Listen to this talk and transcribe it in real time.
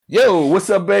Yo, what's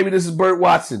up, baby? This is Bert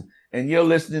Watson, and you're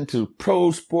listening to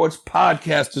Pro Sports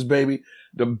Podcasters, baby.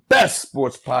 The best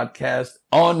sports podcast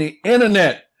on the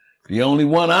internet. The only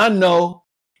one I know.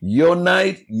 Your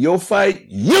night, your fight.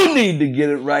 You need to get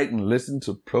it right and listen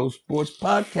to Pro Sports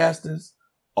Podcasters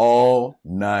all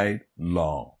night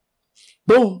long.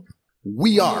 Boom.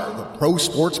 We are the Pro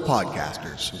Sports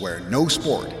Podcasters, where no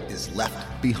sport is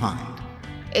left behind.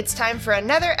 It's time for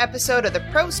another episode of the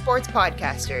Pro Sports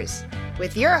Podcasters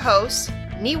with your hosts,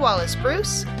 Nee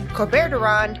Wallace-Bruce, Corbert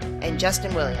Durand, and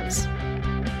Justin Williams.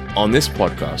 On this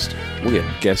podcast, we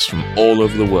have guests from all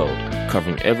over the world,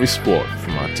 covering every sport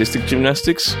from artistic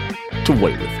gymnastics to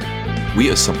weightlifting. We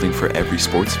have something for every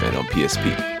sports fan on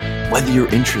PSP. Whether your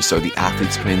interests are the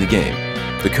athletes playing the game,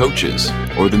 the coaches,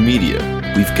 or the media,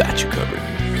 we've got you covered.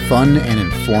 Fun and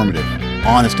informative,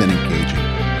 honest and engaging.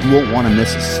 You won't want to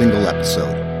miss a single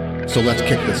episode. So let's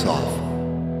kick this off.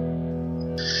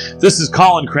 This is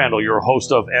Colin Crandall, your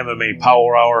host of MMA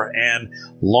Power Hour and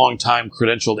longtime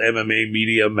credentialed MMA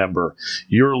media member.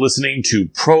 You're listening to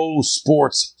Pro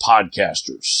Sports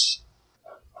Podcasters.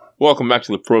 Welcome back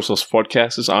to the Pro Sports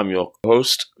Podcasters. I'm your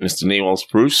host, Mr. Nee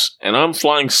Wallace-Bruce, and I'm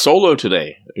flying solo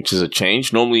today, which is a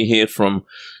change. Normally hear from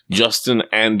Justin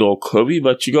and/or Kobe,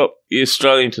 but you're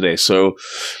Australian today, so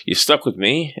you're stuck with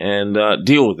me and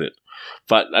deal with it.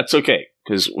 But that's okay,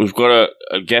 because we've got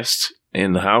a guest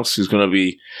in the house who's going to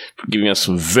be giving us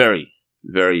some very,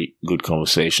 very good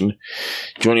conversation.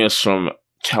 Joining us from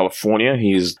California,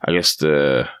 he's, I guess,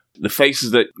 the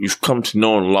faces that you've come to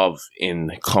know and love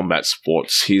in combat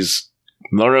sports. He's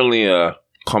not only a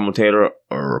commentator or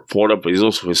a reporter, but he's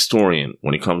also a historian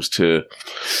when it comes to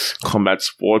combat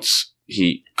sports.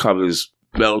 He covers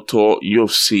Bellator,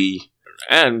 UFC,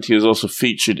 and he was also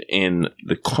featured in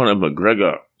the Conor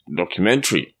McGregor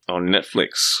documentary on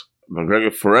Netflix,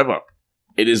 McGregor Forever.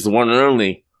 It is the one and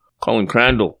only Colin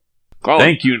Crandall.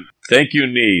 Colin. Thank you,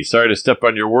 Nee. Sorry to step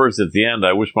on your words at the end.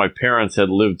 I wish my parents had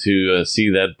lived to see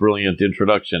that brilliant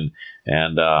introduction,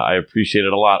 and I appreciate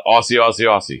it a lot. Aussie, Aussie,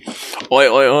 Aussie. Oi,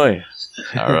 oi, oi.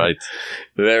 All right.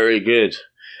 Very good.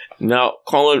 Now,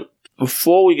 Colin,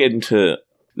 before we get into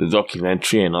the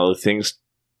documentary and other things,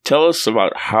 tell us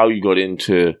about how you got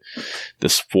into the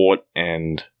sport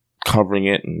and covering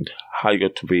it and how you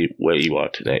got to be where you are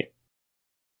today.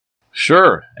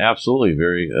 Sure,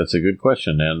 absolutely. That's a good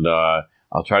question, and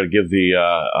I'll try to give the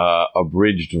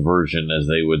abridged version, as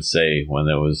they would say when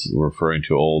I was referring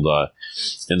to old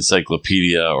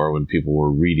encyclopedia or when people were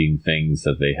reading things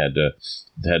that they had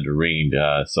to read.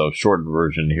 So shortened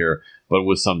version here, but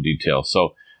with some detail.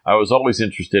 So I was always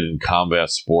interested in combat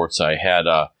sports. I had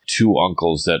two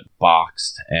uncles that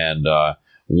boxed, and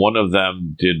one of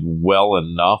them did well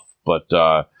enough, but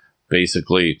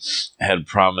basically had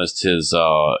promised his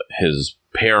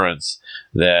parents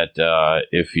that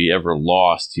if he ever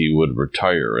lost, he would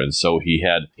retire. And so he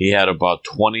had about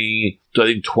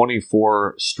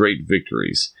 24 straight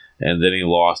victories, and then he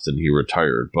lost and he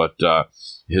retired. But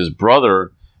his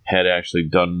brother had actually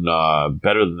done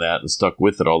better than that and stuck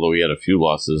with it, although he had a few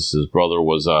losses. His brother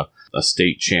was a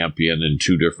state champion in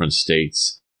two different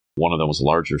states. One of them was a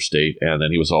larger state, and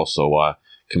then he was also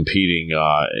competing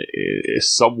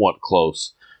somewhat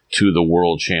close to the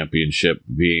world championship,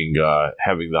 being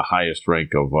having the highest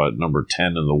rank of number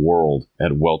 10 in the world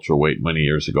at welterweight many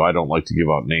years ago. I don't like to give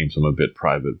out names; I'm a bit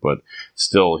private, but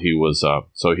still, he was a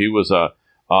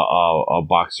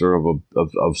boxer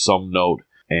of some note,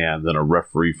 and then a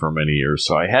referee for many years.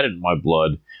 So I had it in my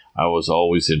blood. I was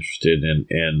always interested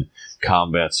in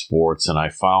combat sports, and I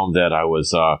found that I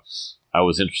was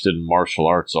interested in martial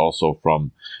arts also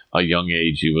from a young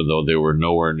age, even though they were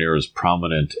nowhere near as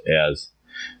prominent as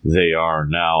they are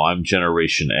now. I'm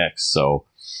Generation X, so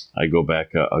I go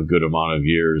back a good amount of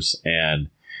years. And,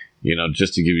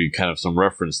 just to give you kind of some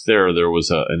reference there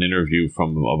was an interview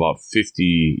from about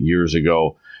 50 years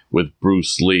ago with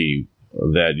Bruce Lee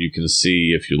that you can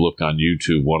see if you look on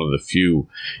YouTube, one of the few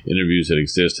interviews that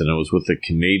exist. And it was with a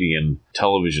Canadian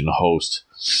television host,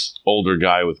 older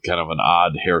guy with kind of an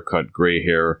odd haircut, gray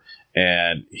hair.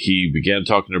 And he began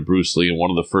talking to Bruce Lee, and one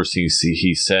of the first things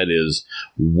he said is,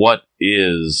 "What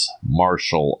is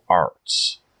martial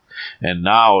arts?" And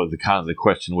now the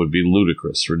question would be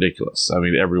ludicrous, ridiculous. I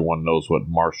mean, everyone knows what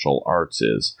martial arts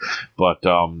is, but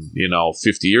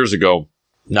 50 years ago,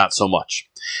 not so much.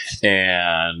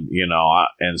 And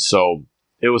and so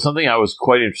it was something I was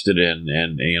quite interested in,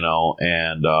 and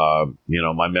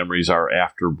my memories are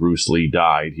after Bruce Lee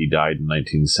died. He died in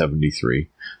 1973,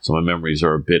 so my memories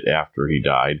are a bit after he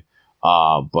died.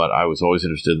 But I was always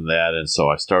interested in that, and so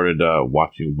I started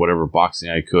watching whatever boxing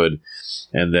I could.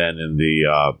 And then in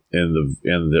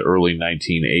the early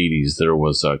 1980s, there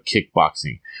was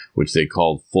kickboxing, which they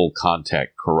called full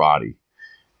contact karate.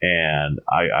 And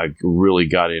I really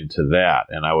got into that,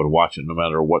 and I would watch it no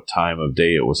matter what time of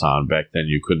day it was on. Back then,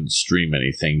 you couldn't stream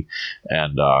anything,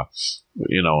 and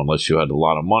unless you had a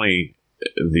lot of money,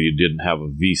 you didn't have a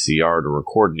VCR to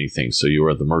record anything, so you were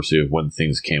at the mercy of when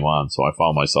things came on. So I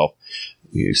found myself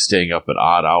staying up at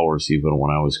odd hours, even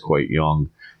when I was quite young,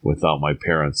 without my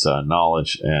parents'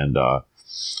 knowledge. And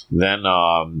then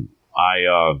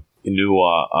I knew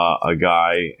a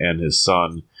guy and his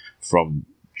son from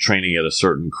training at a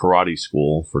certain karate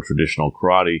school for traditional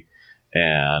karate,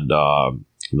 and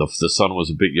the son was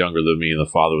a bit younger than me, and the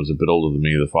father was a bit older than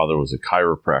me. The father was a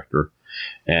chiropractor,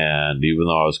 and even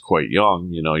though I was quite young,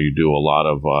 you do a lot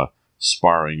of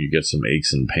sparring, you get some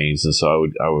aches and pains, and so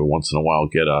I would once in a while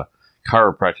get a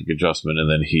chiropractic adjustment.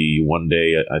 And then one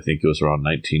day, I think it was around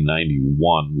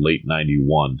 1991, late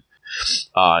 91,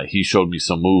 he showed me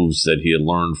some moves that he had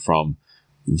learned from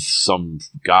some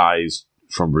guys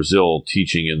from Brazil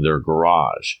teaching in their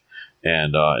garage.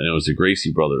 And it was the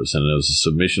Gracie brothers, and it was a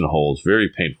submission hold. It was very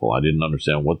painful. I didn't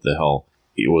understand what the hell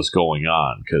it was going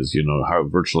on, because,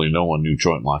 virtually no one knew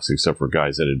joint locks except for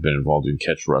guys that had been involved in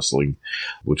catch wrestling,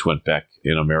 which went back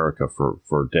in America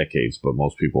for decades, but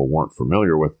most people weren't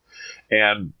familiar with,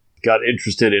 and got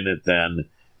interested in it then.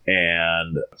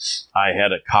 And I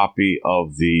had a copy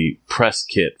of the press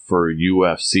kit for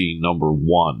UFC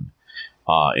 #1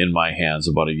 in my hands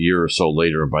about a year or so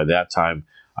later. By that time,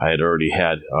 I had already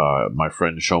had my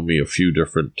friend show me a few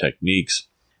different techniques,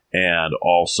 and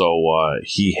also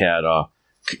he had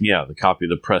the copy of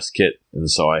the press kit, and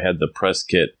so I had the press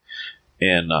kit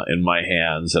in my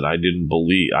hands, and I didn't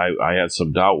believe. I had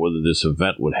some doubt whether this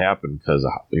event would happen, because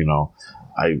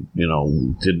I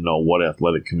didn't know what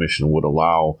athletic commission would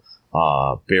allow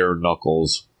bare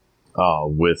knuckles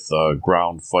with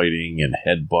ground fighting and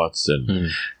headbutts and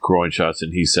groin shots.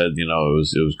 And he said, it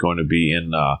was going to be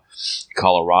in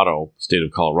Colorado, state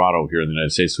of Colorado here in the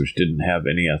United States, which didn't have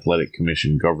any athletic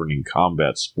commission governing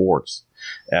combat sports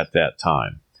at that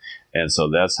time. And so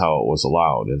that's how it was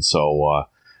allowed. And so,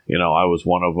 I was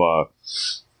one of,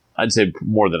 I'd say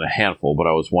more than a handful, but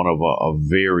I was one of a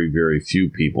very, very few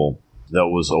people that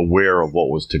was aware of what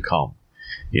was to come.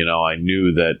 I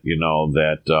knew that,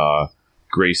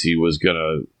 Gracie was going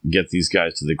to get these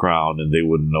guys to the ground and they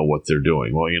wouldn't know what they're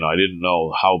doing. Well, I didn't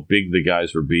know how big the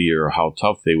guys would be or how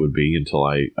tough they would be until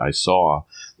I saw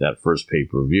that first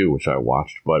pay-per-view, which I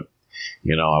watched. But,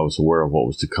 I was aware of what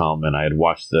was to come, and I had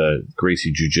watched the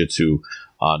Gracie Jiu-Jitsu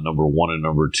 #1 and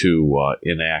 #2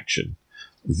 in action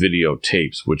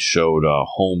videotapes, which showed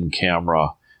home camera.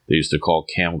 They used to call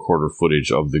camcorder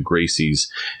footage of the Gracies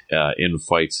in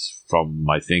fights from,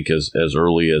 I think, as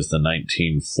early as the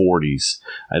 1940s.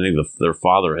 I think their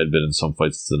father had been in some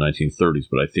fights in the 1930s,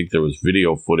 but I think there was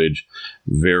video footage,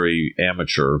 very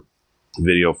amateur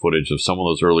video footage of some of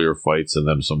those earlier fights, and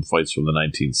then some fights from the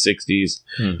 1960s,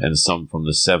 and some from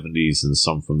the 70s, and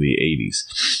some from the 80s.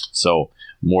 So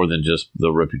more than just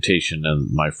the reputation and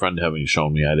my friend having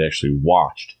shown me, I'd actually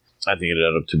watched. I think it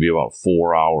ended up to be about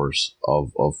 4 hours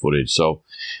of footage. So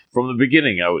from the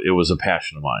beginning, it was a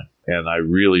passion of mine, and I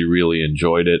really, really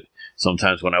enjoyed it.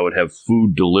 Sometimes when I would have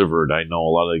food delivered, I know a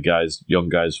lot of the young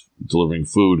guys delivering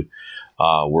food,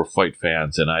 were fight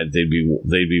fans, and they'd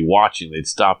be watching. They'd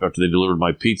stop after they delivered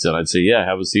my pizza, and I'd say, "Yeah,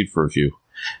 have a seat for a few."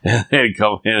 And they'd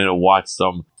come in and watch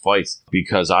some fights,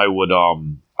 because I would have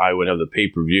the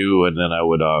pay-per-view, and then I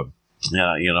would have it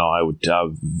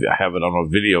on a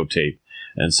videotape.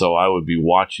 And so I would be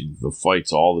watching the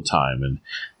fights all the time. And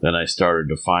then I started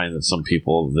to find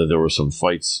that there were some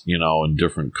fights, in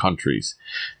different countries.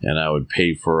 And I would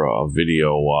pay for a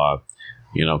video,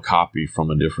 copy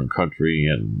from a different country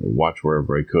and watch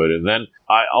wherever I could. And then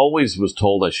I always was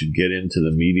told I should get into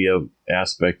the media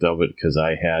aspect of it, because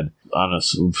I had, on a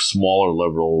smaller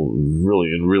level,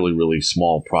 really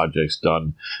small projects,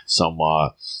 done some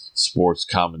sports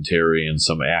commentary and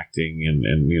some acting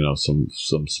and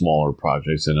some smaller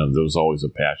projects, and there was always a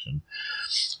passion.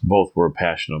 Both were a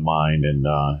passion of mine,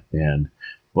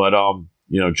 but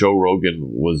Joe Rogan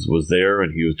was there,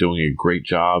 and he was doing a great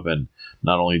job. And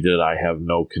not only did I have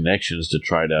no connections to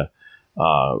try to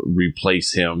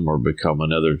replace him or become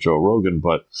another Joe Rogan,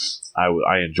 but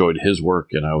I enjoyed his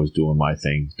work, and I was doing my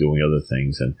thing, doing other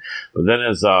things. But then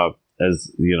as a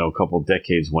couple of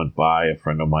decades went by, a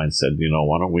friend of mine said,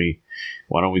 why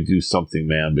don't we do something,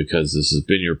 man? Because this has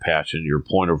been your passion. Your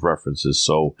point of reference is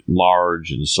so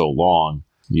large and so long.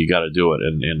 You got to do it.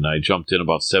 And I jumped in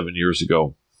about 7 years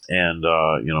ago, and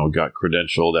got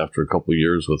credentialed after a couple of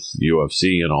years with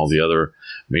UFC and all the other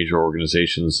major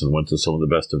organizations, and went to some of the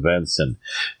best events. And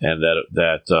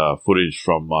that footage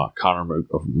from Conor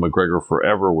McGregor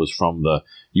Forever was from the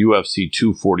UFC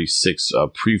 246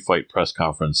 pre-fight press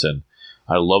conference, and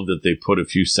I love that they put a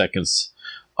few seconds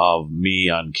of me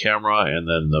on camera and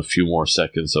then a few more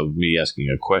seconds of me asking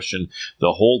a question.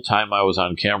 The whole time I was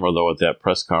on camera, though, at that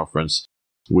press conference,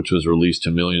 which was released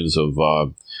to millions of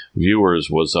viewers,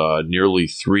 was nearly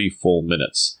 3 full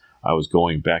minutes. I was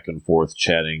going back and forth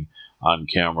chatting on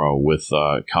camera with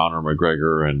Conor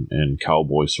McGregor and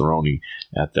Cowboy Cerrone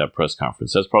at that press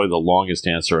conference. That's probably the longest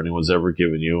answer anyone's ever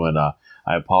given you, and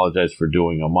I apologize for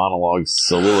doing a monologue,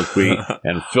 soliloquy,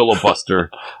 and filibuster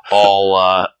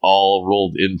all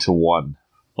rolled into one.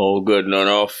 Oh, good.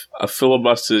 No. A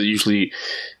filibuster usually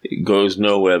goes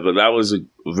nowhere, but that was a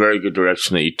very good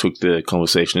direction that you took the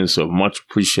conversation in, so much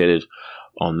appreciated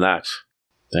on that.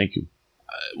 Thank you.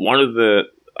 One of the,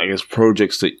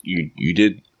 projects that you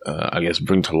did,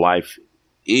 bring to life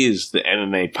is the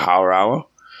MMA Power Hour.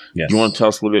 Yes. Do you want to tell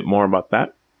us a little bit more about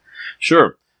that?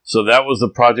 Sure. So that was the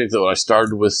project that I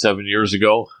started with 7 years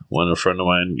ago, when a friend of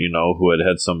mine, who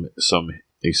had some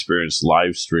experience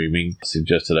live streaming,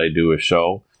 suggested I do a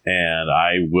show. And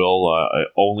I will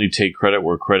only take credit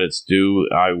where credit's due.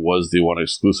 I was the one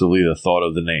exclusively that thought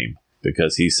of the name,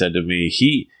 because he said to me,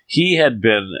 he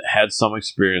had some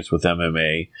experience with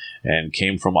MMA and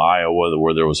came from Iowa,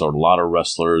 where there was a lot of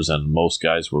wrestlers and most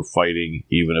guys were fighting,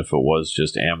 even if it was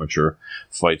just amateur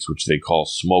fights, which they call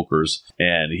smokers.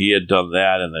 And he had done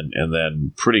that and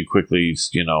then pretty quickly,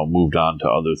 moved on to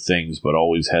other things, but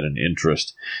always had an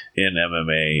interest in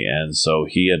MMA. And so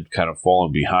he had kind of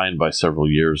fallen behind by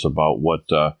several years about what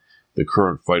the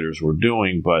current fighters were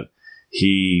doing, but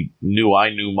he knew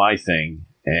I knew my thing.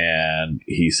 And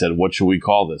he said, what should we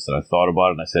call this? And I thought about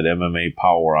it, and I said, MMA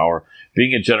Power Hour.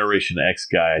 Being a Generation X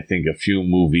guy, I think a few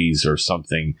movies or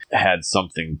something had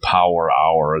something Power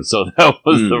Hour. And so that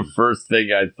was the first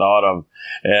thing I thought of.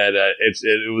 And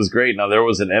it was great. Now, there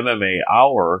was an MMA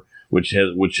Hour, which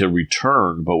had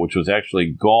returned, but which was actually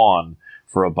gone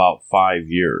for about 5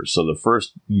 years. So the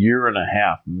first year and a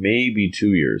half, maybe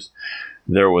 2 years,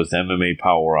 there was MMA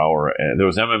Power Hour. There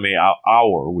was MMA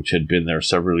Hour, which had been there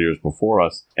several years before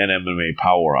us, and MMA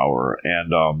Power Hour.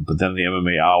 And but then the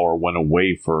MMA Hour went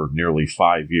away for nearly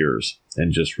 5 years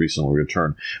and just recently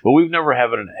returned. But we've never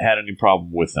had any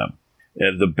problem with them.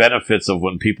 And the benefits of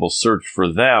when people search for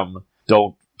them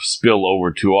don't spill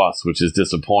over to us, which is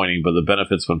disappointing. But the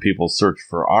benefits when people search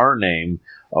for our name,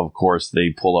 of course, they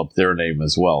pull up their name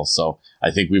as well. So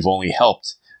I think we've only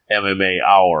helped MMA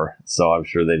Hour, so I'm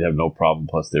sure they'd have no problem.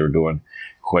 Plus, they were doing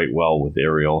quite well with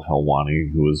Ariel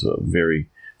Helwani, who was a very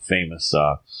famous,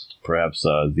 perhaps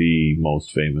the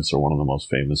most famous or one of the most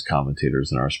famous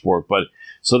commentators in our sport. But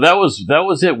so that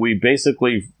was it. We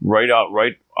basically right out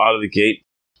of the gate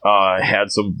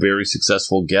had some very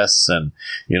successful guests, and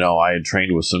I had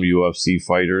trained with some UFC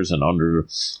fighters and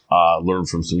learned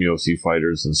from some UFC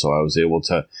fighters, and so I was able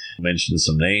to mention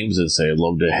some names and say, I'd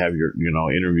love to have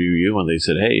interview you. And they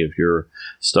said, hey, if you're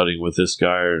studying with this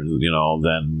guy,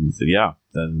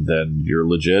 then you're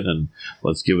legit, and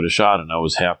let's give it a shot. And I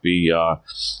was happy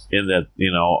in that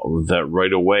that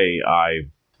right away I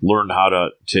learned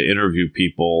how to interview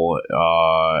people.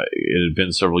 It had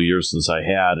been several years since I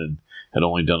had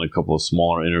only done a couple of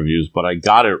smaller interviews, but I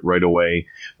got it right away.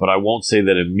 But I won't say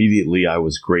that immediately I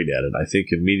was great at it. I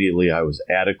think immediately I was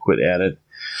adequate at it.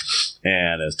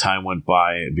 And as time went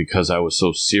by, because I was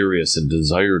so serious and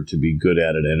desired to be good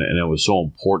at it, and it was so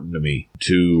important to me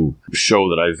to show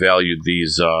that I valued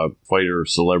these fighter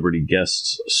celebrity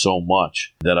guests so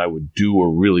much, that I would do a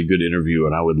really good interview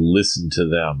and I would listen to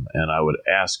them and I would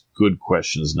ask good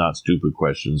questions, not stupid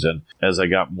questions. And as I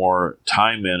got more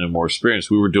time in and more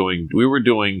experience, we were doing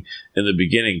in the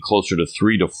beginning closer to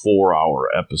 3 to 4 hour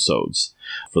episodes.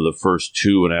 For the first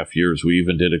 2.5 years, we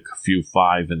even did a few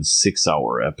 5 and 6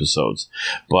 hour episodes.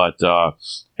 But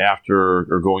after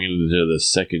going into the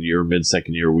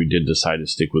mid-second year, we did decide to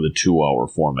stick with a 2-hour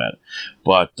format.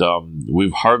 But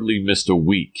we've hardly missed a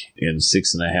week in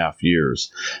 6.5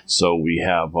 years. So we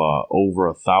have over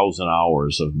 1,000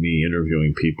 hours of me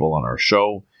interviewing people on our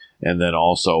show, and then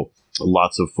also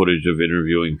lots of footage of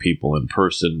interviewing people in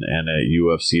person and at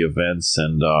UFC events.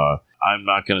 And I'm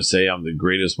not going to say I'm the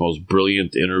greatest, most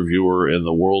brilliant interviewer in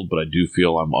the world, but I do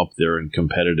feel I'm up there and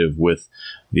competitive with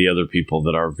the other people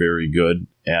that are very good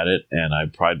at it, and I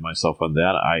pride myself on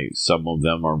that. Some of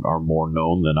them are more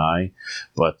known than I,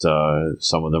 but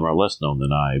some of them are less known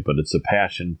than I. But it's a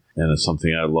passion, and it's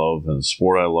something I love, and a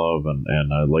sport I love,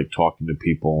 and I like talking to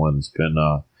people, and it's been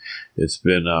it's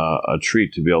been a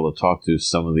treat to be able to talk to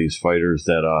some of these fighters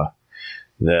that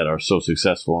are so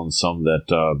successful, and some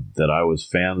that I was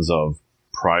fans of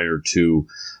prior to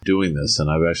doing this.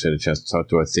 And I've actually had a chance to talk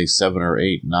to, I think, 7 or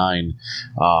 8, 9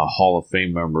 Hall of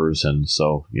Fame members. And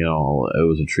so, it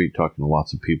was a treat talking to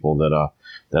lots of people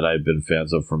that I've been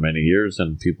fans of for many years,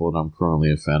 and people that I'm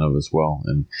currently a fan of as well.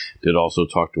 And did also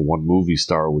talk to one movie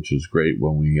star, which was great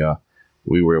when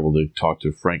we were able to talk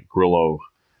to Frank Grillo,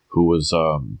 who was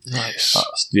nice.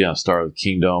 Star of the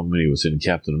Kingdom, and he was in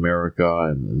Captain America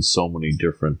and so many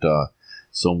different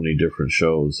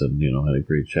shows, and had a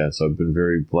great chat. So I've been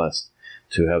very blessed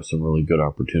to have some really good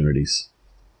opportunities.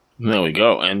 There we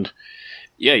go. And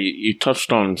yeah, you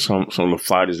touched on some of the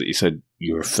fighters that you said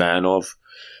you're a fan of.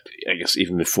 I guess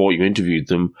even before you interviewed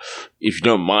them, if you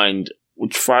don't mind,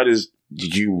 which fighters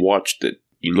did you watch that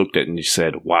you looked at and you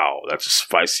said, "Wow, that's a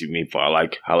spicy meatball.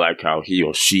 I like how he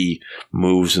or she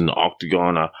moves in the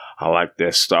octagon. I like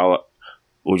their style."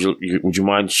 Would you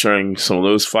mind sharing some of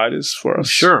those fighters for us?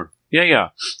 Sure. Yeah.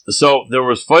 So there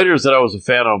was fighters that I was a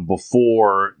fan of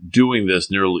before doing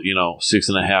this nearly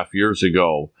 6.5 years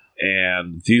ago.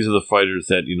 And these are the fighters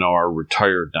that, are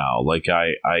retired now. Like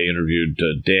I interviewed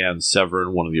Dan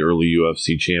Severn, one of the early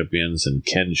UFC champions, and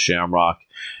Ken Shamrock,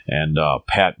 and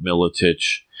Pat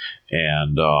Miletich,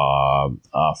 and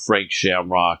Frank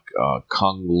Shamrock,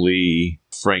 Kung Lee,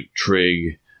 Frank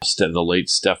Trigg, the late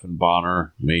Stephan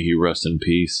Bonner, may he rest in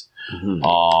peace.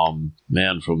 Mm-hmm.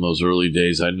 Man, from those early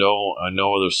days, I know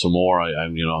there's some more.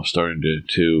 I'm starting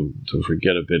to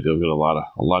forget a bit. There's been a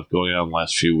lot going on the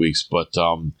last few weeks, but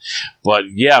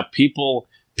yeah, people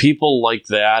like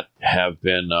that have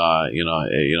been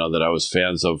that I was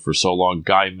fans of for so long.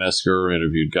 Guy Mesker,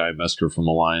 interviewed Guy Mesker from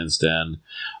the Lion's Den.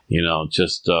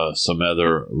 Just some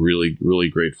other really, really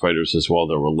great fighters as well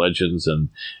that were legends, and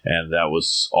that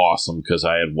was awesome because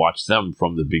I had watched them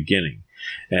from the beginning.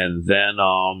 And then,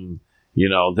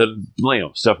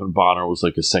 Stephan Bonner was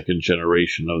like a second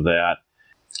generation of that.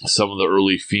 Some of the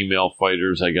early female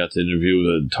fighters I got to interview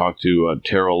and talk to,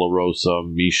 Tara LaRosa,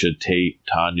 Misha Tate,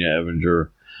 Tanya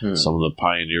Evinger, some of the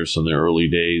pioneers from the early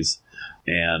days.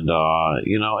 And,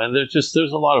 and there's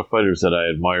a lot of fighters that I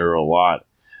admire a lot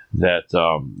that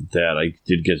I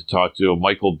did get to talk to.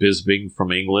 Michael Bisping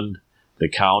from England, the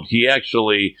Count.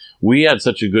 We had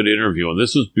such a good interview, and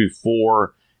this was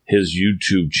before his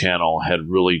YouTube channel had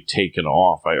really taken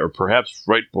off, or perhaps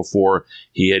right before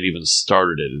he had even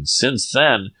started it. And since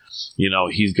then,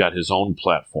 he's got his own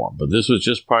platform. But this was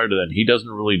just prior to that. He doesn't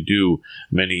really do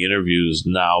many interviews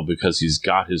now because he's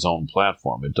got his own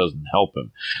platform. It doesn't help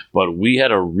him. But we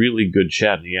had a really good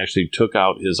chat, and he actually took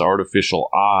out his artificial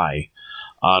eye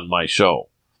on my show.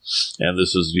 And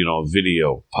this is, a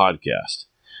video podcast.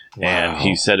 Wow. And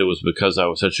he said it was because I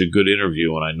was such a good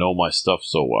interview and I know my stuff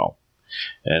so well.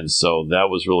 And so that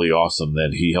was really awesome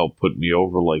that he helped put me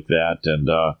over like that, and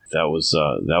that was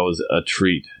a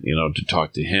treat, to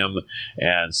talk to him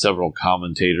and several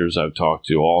commentators I've talked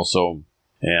to also.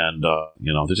 And,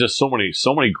 there's just so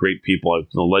many great people.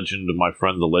 The legend of my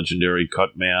friend, the legendary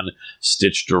cut man,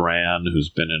 Stitch Duran, who's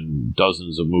been in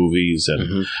dozens of movies.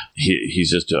 And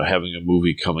he's just having a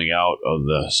movie coming out of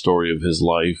the story of his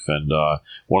life. And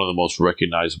one of the most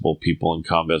recognizable people in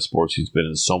combat sports. He's been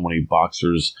in so many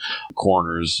boxers'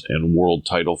 corners and world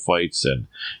title fights and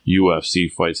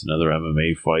UFC fights and other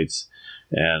MMA fights.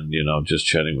 And, just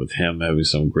chatting with him, having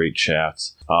some great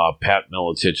chats. Pat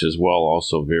Miletich as well,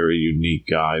 also very unique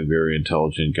guy, very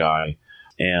intelligent guy.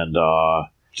 And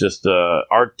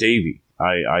Art Davie.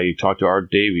 I talked to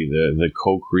Art Davie, the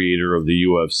co-creator of the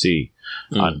UFC,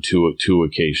 on two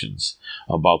occasions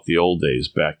about the old days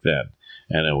back then.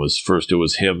 And it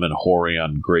was him and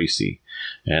Horion Gracie.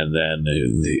 And then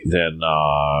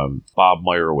Bob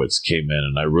Meyerowitz came in,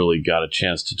 and I really got a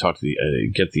chance to talk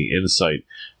to get the insight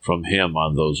from him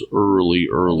on those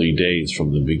early days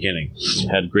from the beginning.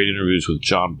 Had great interviews with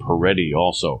John Peretti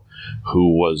also,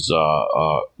 who was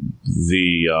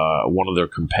one of their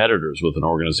competitors with an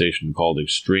organization called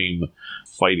Extreme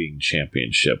Fighting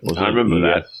Championship. I remember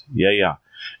that. Yeah.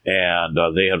 And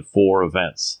they had 4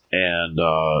 events, and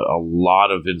a lot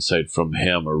of insight from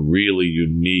him. A really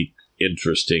unique,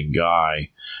 interesting guy,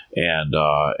 and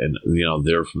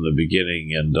there from the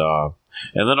beginning, and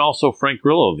then also Frank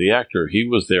Grillo, the actor, he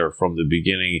was there from the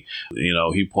beginning.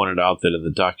 He pointed out that in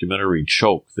the documentary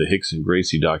Choke, the Rickson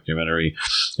Gracie documentary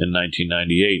in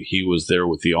 1998, he was there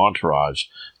with the entourage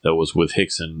that was with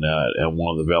Rickson at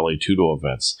one of the Vale Tudo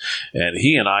events. And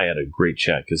he and I had a great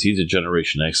chat because he's a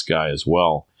Generation X guy as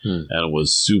well, and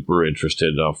was super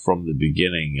interested from the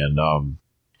beginning. And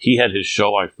he had his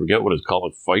show, I forget what it's called,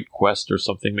 like Fight Quest or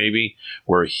something maybe,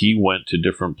 where he went to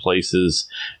different places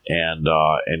and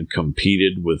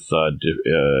competed with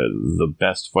the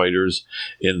best fighters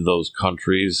in those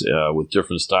countries with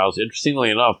different styles. Interestingly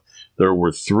enough, there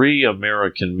were 3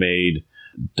 American-made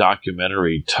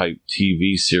documentary type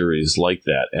TV series like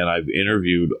that, and I've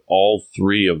interviewed all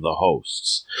 3 of the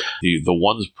hosts. The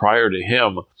ones prior to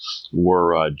him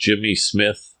were Jimmy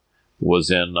Smith was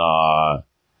in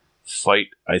Fight.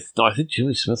 I think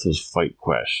Jimmy Smith was Fight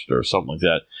Quest or something like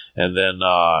that, and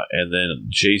then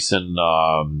Jason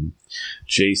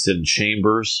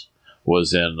Chambers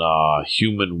was in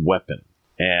Human Weapon,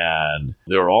 and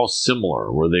they're all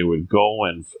similar, where they would go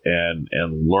and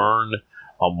learn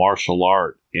a martial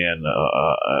art in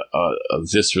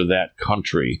this or that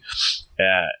country,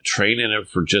 train in it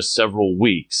for just several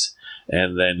weeks,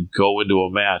 and then go into a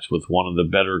match with one of the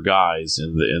better guys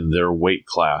in their weight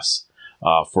class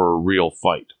for a real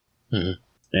fight. Mm-hmm.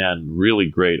 And really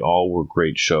great. All were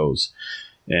great shows.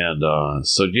 And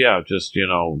so, yeah, just,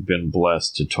 been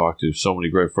blessed to talk to so many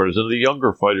great fighters. And the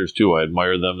younger fighters, too. I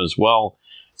admire them as well.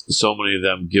 So many of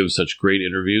them give such great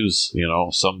interviews.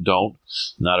 Some don't.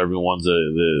 Not everyone's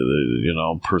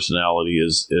personality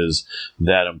is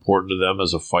that important to them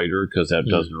as a fighter, because that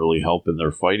doesn't really help in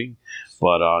their fighting.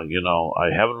 But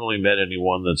I haven't really met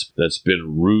anyone that's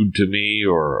been rude to me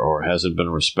or hasn't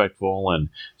been respectful, and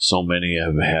so many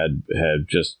have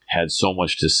just had so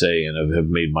much to say and have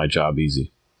made my job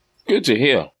easy. Good to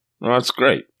hear. Well, that's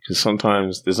great, because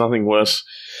sometimes there's nothing worse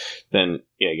than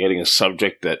getting a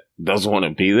subject that doesn't want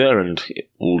to be there and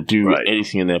will do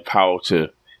anything in their power to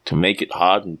make it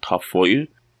hard and tough for you.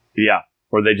 Yeah,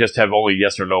 or they just have only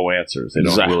yes or no answers. They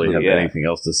don't really have anything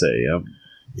else to say.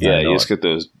 Yeah, you just get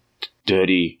those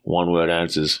dirty one-word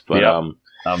answers. But I'm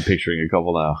picturing a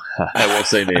couple now. I won't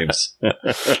say names.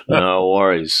 No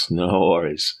worries.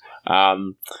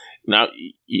 Now,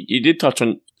 you did touch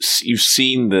on, you've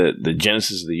seen the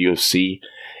genesis of the UFC.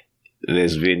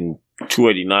 There's been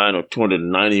 289 or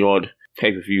 290 odd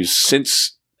pay-per-views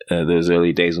since those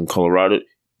early days in Colorado.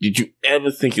 Did you ever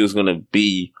think it was going to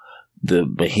be the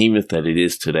behemoth that it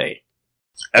is today?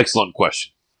 Excellent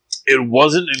question. It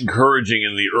wasn't encouraging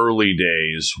in the early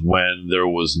days when there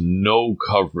was no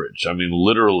coverage. I mean,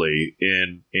 literally,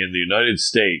 in the United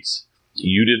States,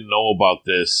 you didn't know about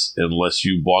this unless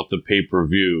you bought the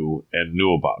pay-per-view and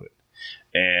knew about it.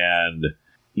 And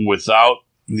without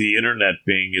the internet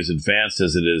being as advanced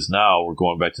as it is now, we're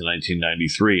going back to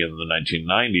 1993 and the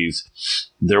 1990s,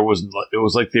 it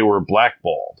was like they were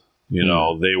blackballed.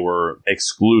 They were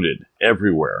excluded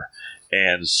everywhere.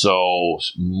 And so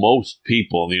most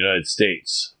people in the United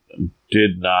States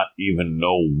did not even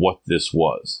know what this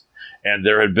was. And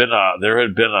there had been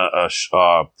a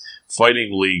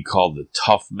fighting league called the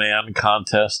Tough Man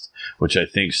Contest, which I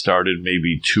think started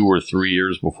maybe 2 or 3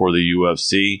 years before the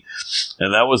UFC.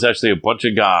 And that was actually a bunch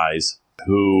of guys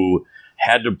who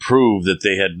had to prove that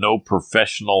they had no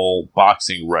professional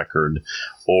boxing record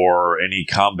or any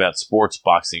combat sports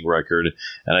boxing record.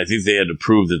 And I think they had to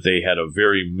prove that they had a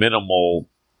very minimal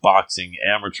boxing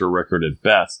amateur record at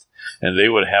best. And they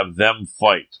would have them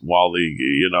fight while the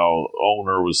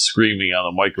owner was screaming on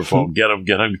the microphone, get him.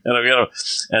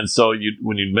 And so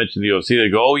when you mention the UFC, they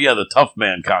go, oh, yeah, the Tough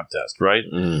Man Contest, right?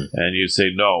 Mm. And you'd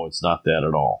say, no, it's not that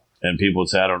at all. And people would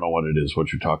say, I don't know what it is,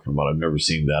 what you're talking about. I've never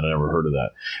seen that. I never heard of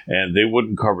that. And they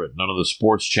wouldn't cover it. None of the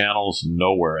sports channels,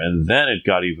 nowhere. And then it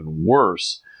got even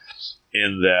worse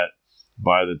in that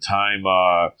by the time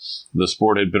the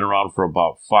sport had been around for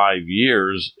about 5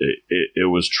 years,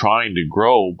 it was trying to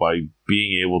grow by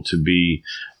being able to be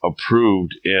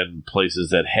approved in places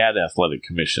that had athletic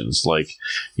commissions, like,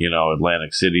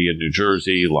 Atlantic City and New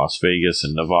Jersey, Las Vegas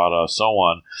and Nevada, so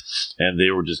on. And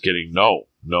they were just getting no.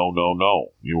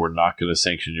 You were not going to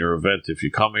sanction your event if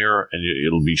you come here, and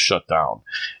it'll be shut down.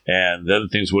 And then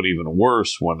things went even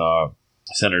worse when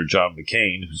Senator John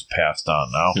McCain, who's passed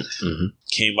on now,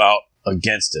 came out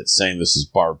against it, saying this is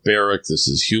barbaric, this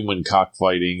is human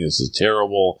cockfighting, this is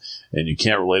terrible, and you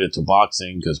can't relate it to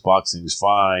boxing because boxing's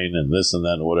fine, and this and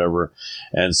that and whatever.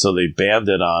 And so they banned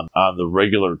it on the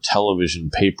regular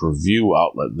television pay-per-view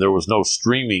outlet. There was no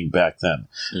streaming back then.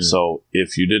 So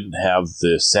if you didn't have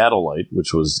the satellite,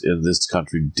 which was in this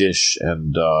country Dish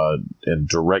and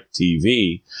Direct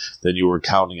TV, then you were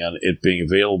counting on it being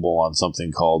available on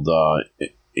something called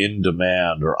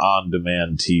in-demand or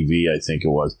on-demand TV, I think it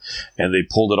was. And they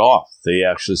pulled it off. They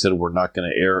actually said, we're not going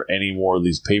to air any more of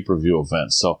these pay-per-view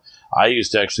events. So I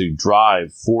used to actually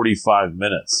drive 45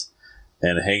 minutes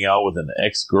and hang out with an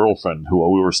ex-girlfriend who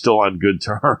we were still on good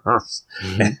terms,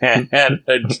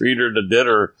 and treat her to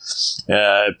dinner,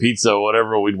 pizza,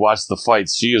 whatever. We'd watch the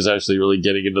fights. She was actually really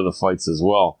getting into the fights as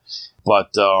well.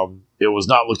 But it was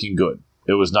not looking good.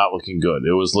 It was not looking good.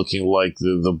 It was looking like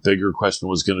the bigger question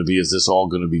was going to be, is this all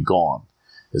going to be gone?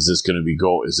 Is this going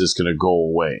to go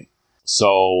away?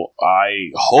 So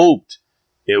I hoped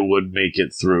it would make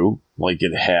it through like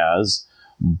it has.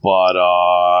 But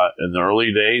in the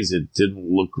early days, it didn't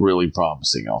look really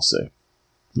promising, I'll say,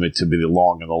 to be the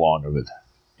long of it.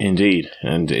 Indeed.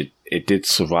 And it did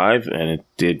survive, and it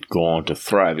did go on to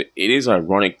thrive. It is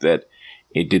ironic that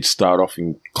it did start off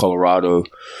in Colorado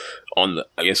on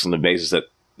the basis that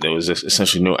there was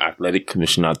essentially no athletic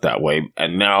commission out that way.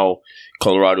 And now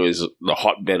Colorado is the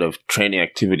hotbed of training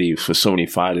activity for so many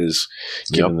fighters,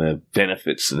 given the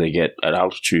benefits that they get at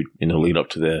altitude in the lead up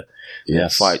to their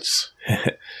fights.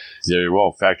 There you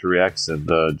go. Factory X and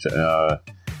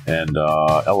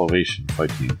elevation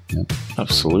fighting. Yep.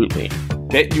 Absolutely.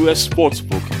 BetUS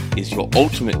Sportsbook is your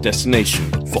ultimate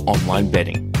destination for online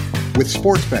betting. With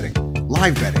sports betting,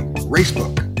 live betting,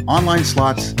 racebook, online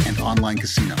slots, and online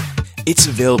casino. It's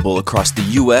available across the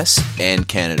U.S. and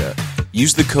Canada.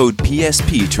 Use the code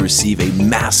PSP to receive a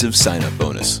massive sign-up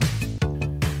bonus.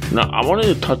 Now, I wanted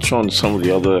to touch on some of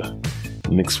the other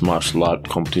mixed martial art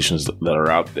competitions that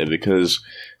are out there, because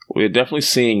we're definitely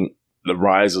seeing the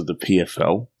rise of the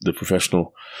PFL, the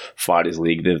Professional Fighters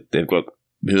League. They've got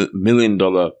 $1 million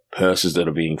purses that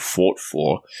are being fought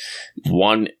for.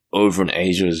 One over in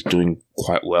Asia is doing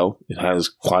quite well. It has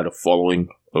quite a following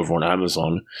over on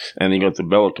Amazon. And you got the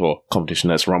Bellator competition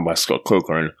that's run by Scott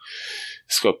Coker. And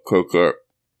Scott Coker,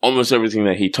 almost everything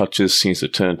that he touches seems to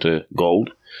turn to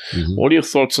gold. Mm-hmm. What are your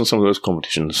thoughts on some of those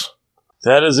competitions?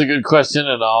 That is a good question,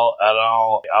 and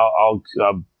I'll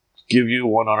give you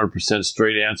 100%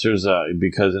 straight answers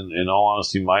because, in all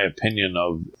honesty, my opinion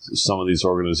of some of these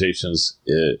organizations,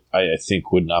 I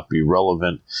think, would not be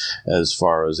relevant as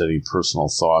far as any personal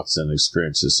thoughts and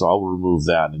experiences. So I'll remove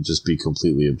that and just be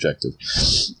completely objective.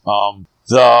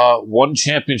 The one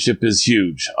championship is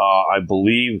huge. I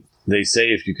believe they say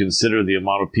if you consider the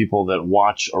amount of people that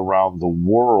watch around the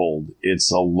world,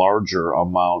 it's a larger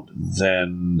amount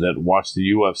than that watch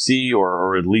the UFC,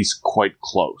 or at least quite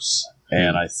close.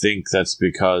 And I think that's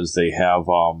because they have,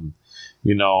 our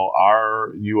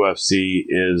UFC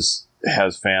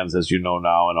has fans, as you know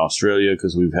now, in Australia,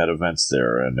 because we've had events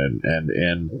there, and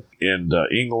in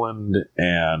England,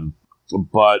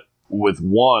 but with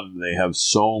one, they have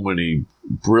so many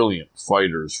brilliant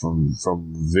fighters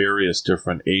from various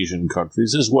different Asian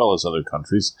countries as well as other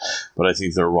countries. But I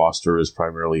think their roster is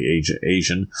primarily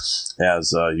Asian,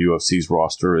 as UFC's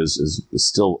roster is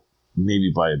still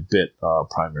maybe by a bit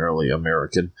primarily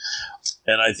American.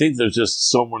 And I think there's just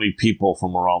so many people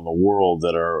from around the world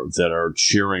that are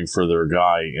cheering for their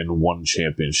guy in one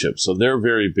championship. So they're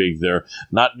very big there.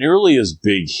 Not nearly as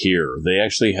big here. They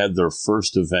actually had their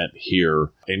first event here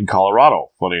in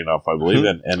Colorado, funny enough, I believe.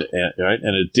 And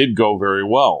it did go very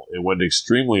well. It went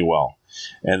extremely well.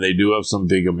 And they do have some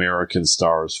big American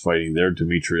stars fighting there.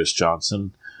 Demetrius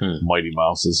Johnson, Mighty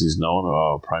Mouse, as he's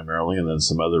known, primarily, and then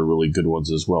some other really good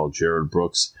ones as well. Jared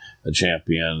Brooks, a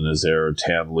champion, is there.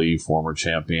 Tan Lee, former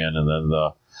champion, and then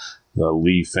the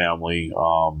Lee family,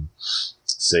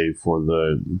 save for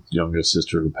the youngest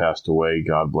sister who passed away,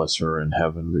 God bless her in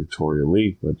heaven, Victoria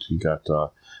Lee, but you got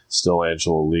still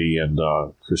Angela Lee and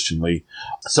Christian Lee.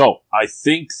 So I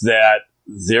think that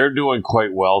they're doing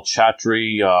quite well.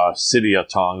 Chatri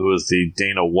Sityodtong, who is the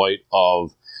Dana White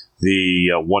of the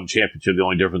one championship, the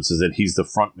only difference is that he's the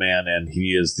front man and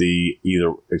he is the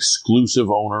either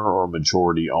exclusive owner or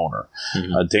majority owner.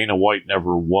 Mm-hmm. Dana White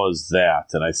never was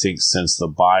that, and I think since the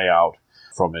buyout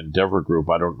from Endeavor Group,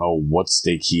 I don't know what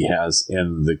stake he has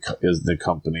in the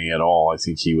company at all. I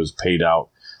think he was paid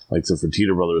out like the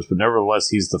Fertitta brothers, but nevertheless,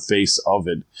 he's the face of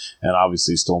it and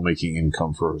obviously still making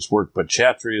income for his work. But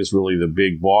Chatri is really the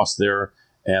big boss there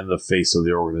and the face of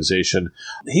the organization.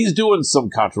 He's doing some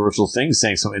controversial things,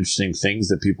 saying some interesting things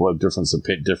that people have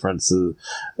differences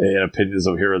in opinions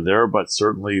of here and there, but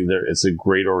certainly it's a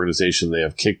great organization. They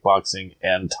have kickboxing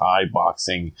and Thai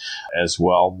boxing as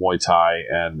well, Muay Thai,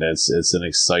 and it's an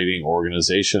exciting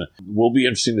organization. It will be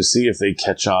interesting to see if they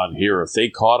catch on here. If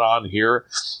they caught on here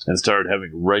and started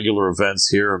having regular events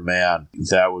here, man,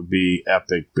 that would be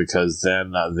epic, because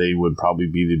then they would probably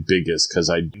be the biggest, because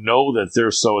I know that they're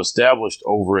so established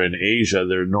over in Asia.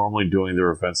 They're normally doing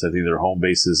their events. I think their home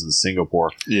base is in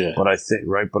Singapore. Yeah. But I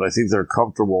think they're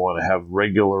comfortable and have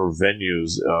regular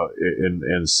venues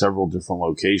in several different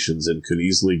locations and could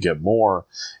easily get more.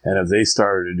 And if they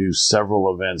started to do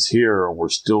several events here, and we're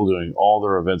still doing all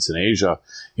their events in Asia,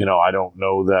 I don't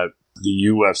know that the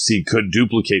UFC could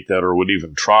duplicate that or would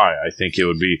even try. I think it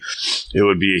would be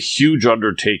a huge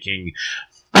undertaking,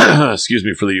 excuse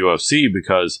me, for the UFC,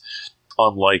 because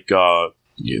unlike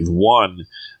one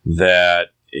that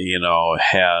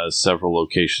has several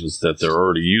locations that they're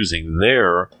already using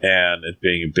there, and it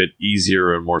being a bit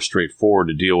easier and more straightforward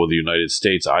to deal with the United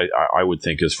States, I would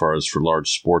think, as far as for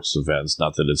large sports events,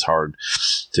 not that it's hard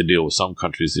to deal with some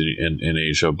countries in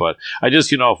Asia, but I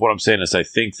just, what I'm saying is I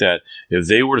think that if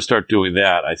they were to start doing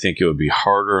that, I think it would be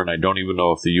harder, and I don't even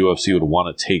know if the UFC would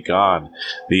want to take on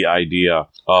the idea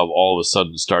of all of a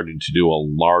sudden starting to do a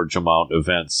large amount of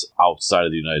events outside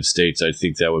of the United States. I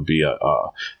think that would be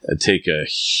take a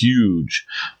huge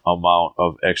amount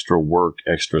of extra work,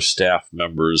 extra staff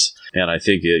members, and I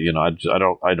think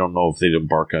I don't know if they'd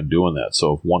embark on doing that.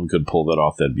 So if one could pull that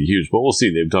off, that'd be huge. But we'll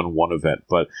see. They've done one event,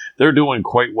 but they're doing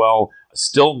quite well.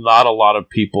 Still, not a lot of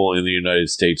people in the United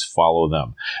States follow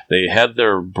them. They had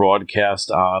their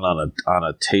broadcast on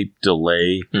a tape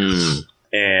delay,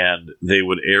 and they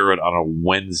would air it on a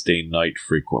Wednesday night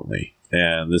frequently.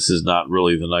 And this is not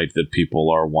really the night that people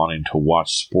are wanting to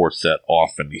watch sports that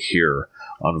often here,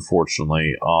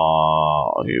 unfortunately.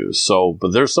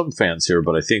 But there's some fans here,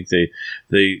 but I think the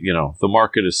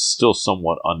market is still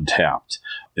somewhat untapped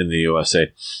in the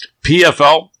USA.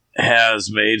 PFL has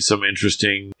made some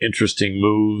interesting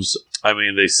moves. I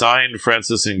mean, they signed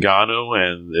Francis Ngannou,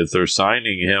 and if they're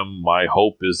signing him, my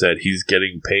hope is that he's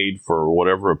getting paid for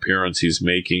whatever appearance he's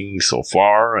making so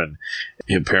far, and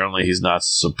apparently he's not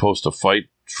supposed to fight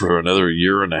for another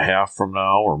year and a half from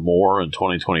now or more in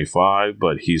 2025,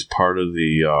 but he's part of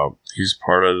the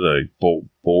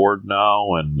board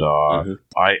now, and the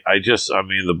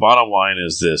bottom line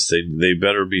is this: they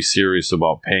better be serious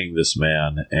about paying this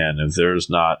man, and if there's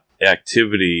not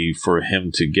activity for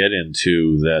him to get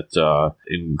into that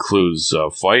includes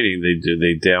fighting,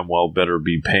 they damn well better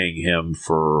be paying him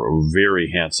very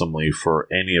handsomely for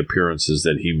any appearances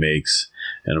that he makes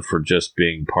and for just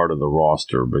being part of the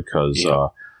roster, because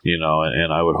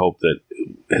and I would hope that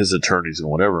his attorneys and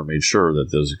whatever made sure that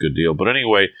there's a good deal. But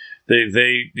anyway,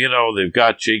 they've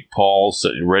got Jake Paul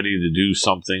ready to do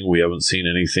something. We haven't seen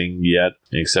anything yet,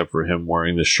 except for him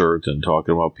wearing the shirt and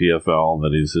talking about PFL and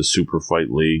that he's a super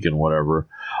fight league and whatever.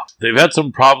 They've had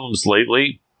some problems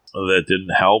lately that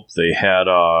didn't help. They had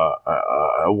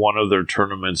one of their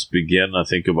tournaments begin, I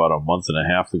think, about a month and a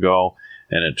half ago,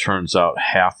 and it turns out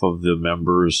half of the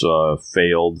members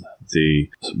failed the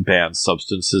banned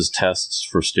substances tests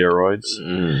for steroids.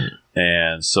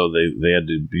 And so they had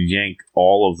to yank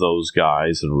all of those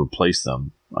guys and replace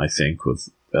them, I think, with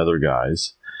other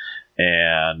guys.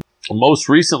 And most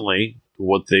recently,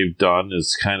 what they've done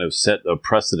is kind of set a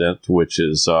precedent, which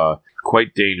is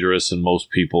quite dangerous in most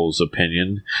people's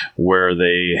opinion, where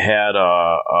they had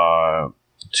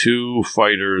two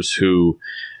fighters who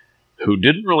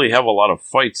didn't really have a lot of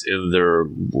fights in their,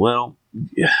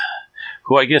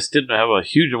 who I guess didn't have a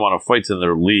huge amount of fights in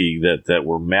their league that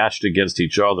were matched against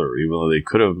each other, even though they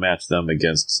could have matched them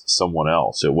against someone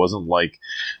else. It wasn't like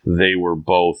they were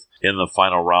both in the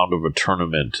final round of a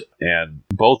tournament. And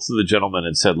both of the gentlemen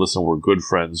had said, listen, we're good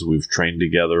friends. We've trained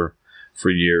together for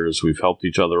years. We've helped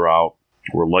each other out.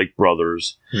 We're like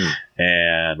brothers.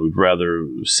 And we'd rather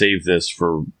save this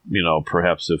for,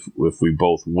 perhaps if we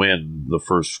both win the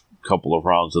first couple of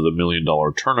rounds of the $1 million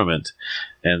tournament,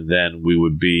 and then we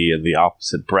would be in the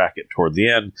opposite bracket toward the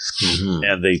end.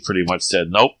 And they pretty much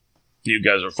said, nope, you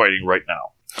guys are fighting right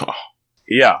now.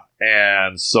 Yeah.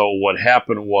 And so what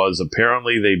happened was,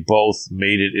 apparently they both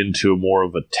made it into more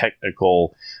of a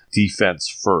technical defense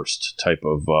first type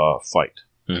of fight.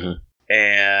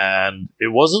 And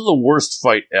it wasn't the worst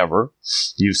fight ever.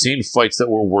 You've seen fights that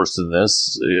were worse than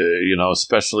this,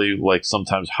 especially like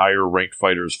sometimes higher ranked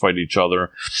fighters fight each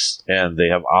other and they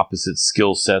have opposite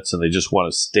skill sets and they just want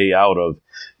to stay out of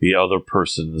the other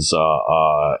person's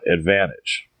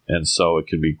advantage. And so it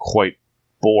can be quite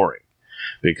boring,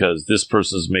 because this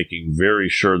person is making very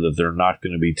sure that they're not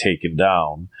going to be taken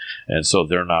down, and so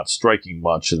they're not striking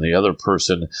much, and the other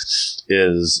person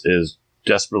is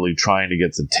desperately trying to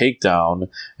get the takedown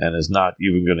and is not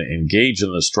even going to engage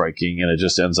in the striking, and it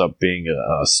just ends up being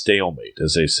a stalemate,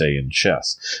 as they say in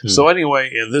chess. So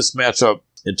anyway, in this matchup,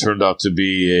 it turned out to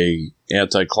be a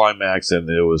anticlimax, and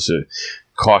it was a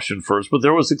caution first, but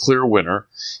there was a clear winner.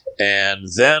 And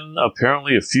then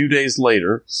apparently a few days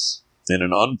later, in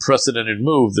an unprecedented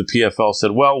move, the PFL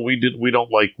said, well, we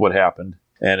don't like what happened.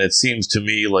 And it seems to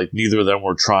me like neither of them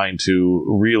were trying to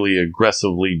really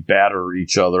aggressively batter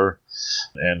each other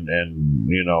and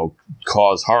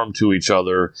cause harm to each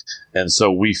other. And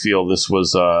so we feel this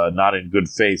was not in good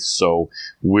faith. So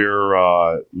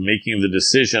we're making the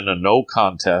decision a no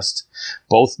contest.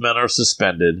 Both men are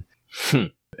suspended.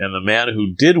 And the man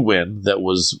who did win, that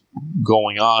was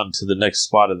going on to the next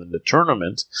spot in the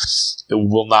tournament,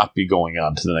 will not be going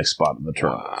on to the next spot in the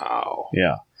tournament. Wow.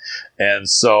 Yeah. And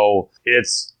so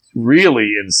it's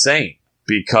really insane,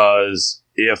 because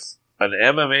if an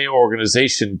MMA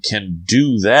organization can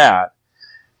do that,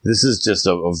 this is just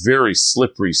a very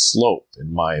slippery slope,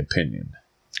 in my opinion.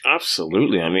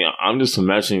 Absolutely. I mean, I'm just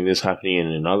imagining this happening in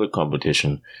another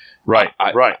competition. Right,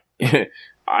 right.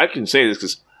 I can say this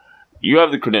because you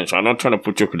have the credential. I'm not trying to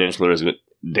put your credential as but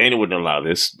Dana wouldn't allow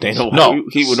this. He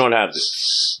would not have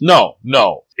this. No.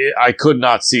 I could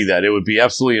not see that. It would be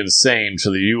absolutely insane for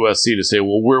the USC to say,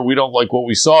 well, we don't like what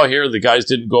we saw here. The guys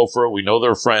didn't go for it. We know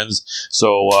they're friends.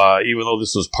 So even though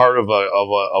this was part of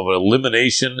an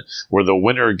elimination where the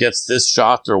winner gets this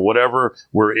shot or whatever,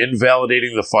 we're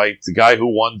invalidating the fight. The guy who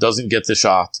won doesn't get the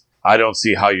shot. I don't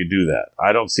see how you do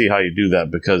that.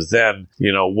 Because then,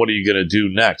 what are you going to do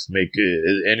next?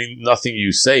 Nothing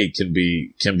you say can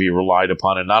be relied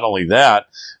upon. And not only that,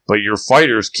 but your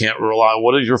fighters can't rely.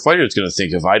 What are your fighters going to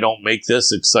think? If I don't make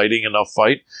this exciting enough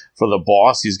fight for the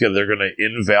boss, they're going to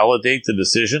invalidate the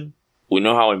decision? We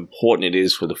know how important it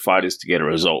is for the fighters to get a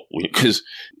result, because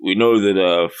we know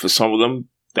that for some of them,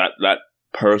 that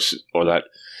purse or that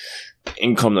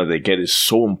income that they get is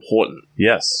so important.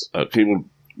 Yes. People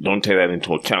don't take that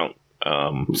into account.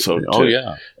 A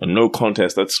no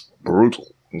contest, that's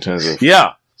brutal in terms of their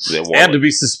wallet. And to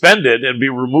be suspended and be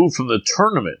removed from the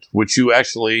tournament, which you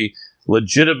actually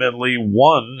legitimately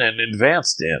won and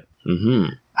advanced in.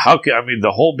 Mm-hmm.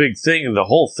 The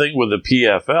whole thing with the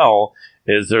PFL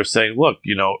is they're saying, look,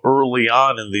 early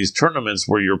on in these tournaments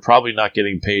where you're probably not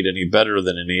getting paid any better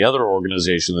than any other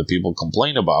organization that people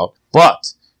complain about,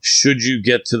 but should you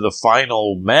get to the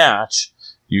final match,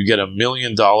 you get $1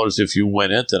 million if you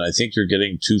win it, and I think you're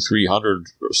getting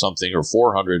 $200-300 or something, or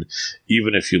 $400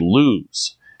 even if you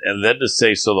lose. And then to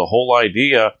say, so the whole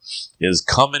idea is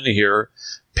come in here,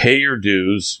 pay your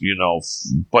dues,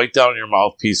 bite down your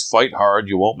mouthpiece, fight hard.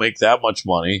 You won't make that much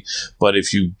money, but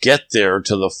if you get there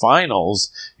to the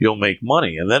finals, you'll make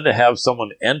money. And then to have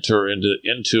someone enter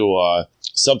into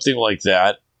something like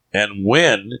that and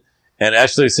win, and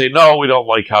actually say, no, we don't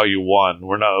like how you won.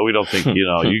 We don't think,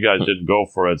 you guys didn't go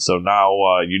for it. So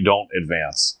now you don't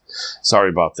advance. Sorry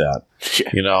about that.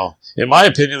 In my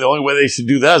opinion, the only way they should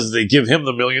do that is they give him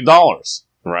the $1 million.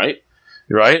 Right.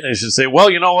 Right. And they should say,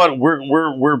 well, you know what?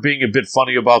 We're being a bit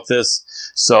funny about this.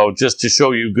 So just to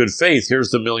show you good faith, here's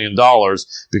the $1 million,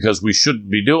 because we shouldn't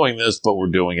be doing this, but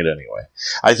we're doing it anyway.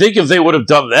 I think if they would have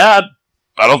done that,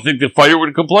 I don't think the fighter would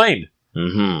have complained.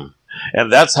 Mm-hmm.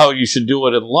 And that's how you should do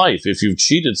it in life. If you've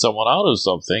cheated someone out of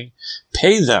something,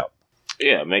 pay them.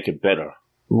 Yeah, make it better.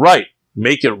 Right.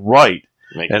 Make it right.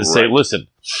 And say, listen,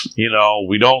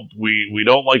 we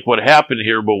don't like what happened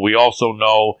here, but we also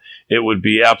know it would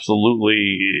be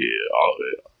absolutely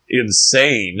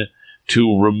insane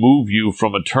to remove you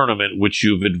from a tournament which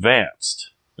you've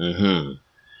advanced. Mm-hmm.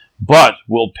 But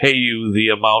we'll pay you the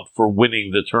amount for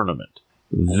winning the tournament.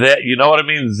 That, you know what I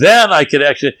mean? Then I could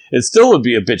actually, it still would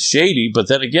be a bit shady, but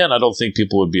then again, I don't think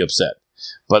people would be upset.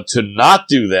 But to not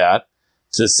do that,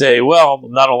 to say, well,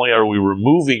 not only are we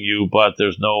removing you, but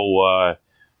there's no,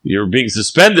 you're being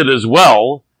suspended as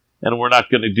well, and we're not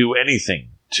going to do anything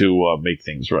to make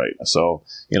things right. So,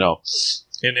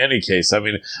 in any case,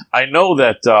 I know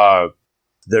that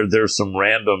there's some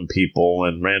random people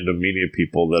and random media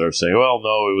people that are saying, well,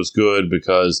 no, it was good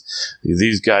because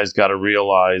these guys got to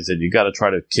realize that you got to try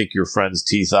to kick your friend's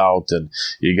teeth out, and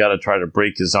you got to try to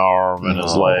break his arm and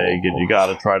his leg, and you got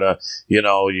to try to, you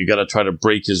got to try to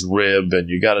break his rib, and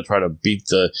you got to try to beat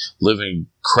the living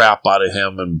crap out of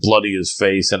him and bloody his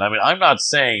face. And I'm not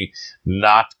saying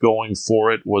not going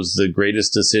for it was the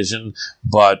greatest decision,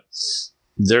 but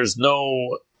there's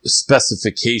no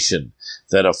specification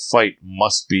that a fight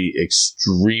must be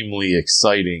extremely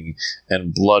exciting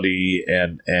and bloody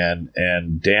and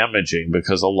damaging,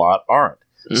 because a lot aren't.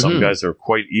 Mm-hmm. Some guys are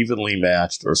quite evenly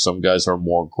matched, or some guys are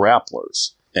more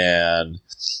grapplers and,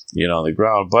 on the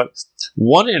ground. But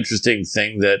one interesting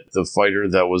thing that the fighter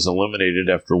that was eliminated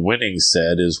after winning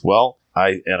said is, well,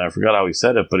 I forgot how he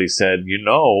said it, but he said,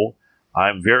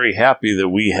 I'm very happy that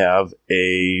we have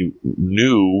a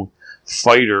new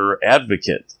fighter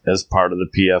advocate as part of the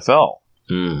PFL.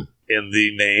 In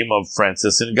the name of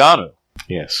Francis Ngannou.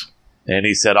 Yes. And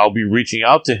he said, I'll be reaching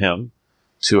out to him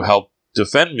to help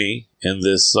defend me in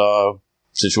this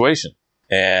situation.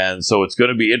 And so it's going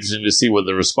to be interesting to see what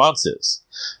the response is,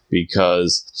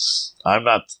 because I'm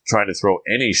not trying to throw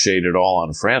any shade at all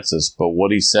on Francis, but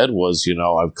what he said was,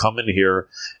 I've come in here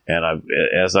and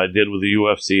as I did with the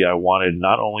UFC, I wanted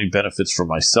not only benefits for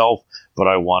myself, but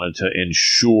I wanted to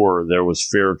ensure there was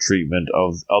fair treatment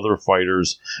of other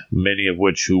fighters, many of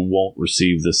which who won't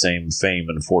receive the same fame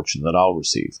and fortune that I'll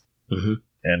receive. Mm-hmm.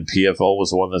 And PFL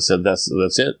was the one that said, that's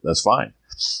it. That's fine.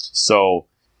 So,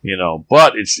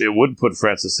 but it would put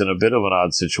Francis in a bit of an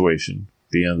odd situation,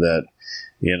 being that,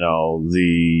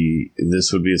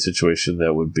 this would be a situation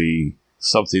that would be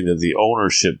something that the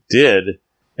ownership did,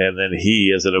 and then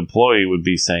he, as an employee, would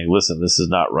be saying, "Listen, this is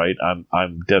not right.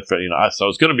 I'm definitely." So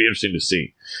it's going to be interesting to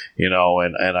see, and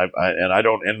I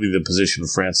don't envy the position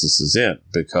Francis is in,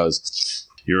 because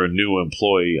you're a new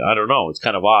employee. I don't know. It's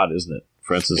kind of odd, isn't it?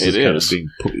 Francis is kind of being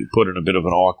put in a bit of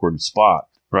an awkward spot,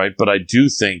 right? But I do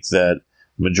think that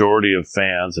majority of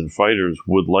fans and fighters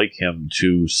would like him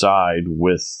to side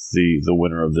with the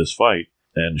winner of this fight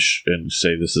and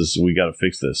say, we got to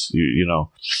fix this.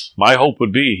 My hope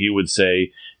would be he would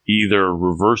say either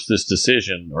reverse this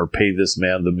decision or pay this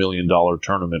man the $1 million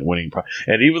tournament winning prize.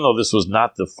 And even though this was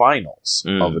not the finals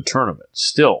of a tournament,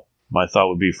 still my thought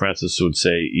would be Francis would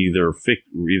say either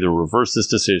reverse this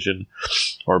decision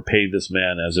or pay this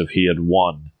man as if he had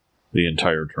won the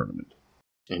entire tournament.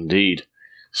 Indeed.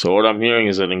 So what I'm hearing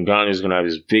is that Ngannou is going to have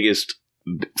his biggest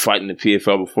fight in the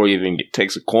PFL before he even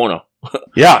takes a corner.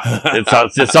 Yeah, it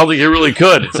sounds like he really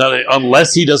could.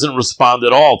 Unless he doesn't respond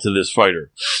at all to this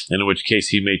fighter, in which case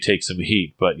he may take some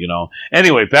heat. But,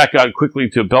 Anyway, back on quickly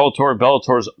to Bellator.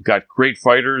 Bellator's got great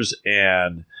fighters,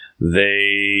 and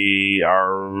they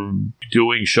are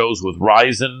doing shows with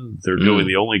Ryzen. They're doing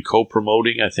the only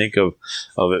co-promoting, I think, of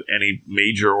any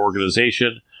major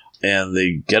organization. And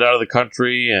they get out of the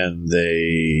country, and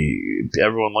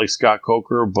everyone likes Scott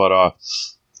Coker, but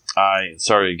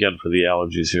sorry again for the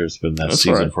allergies here. It's been that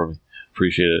season right for me.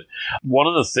 Appreciate it. One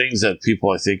of the things that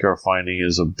people I think are finding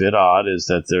is a bit odd is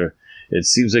that it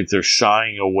seems like they're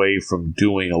shying away from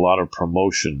doing a lot of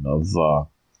promotion of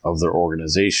their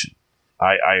organization.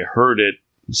 I heard it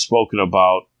spoken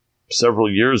about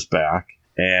several years back,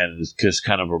 and it's just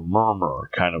kind of a murmur,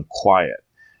 kind of quiet.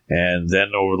 And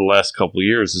then over the last couple of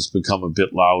years, it's become a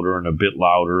bit louder and a bit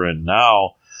louder. And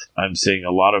now I'm seeing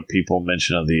a lot of people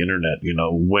mention on the internet,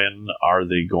 when are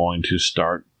they going to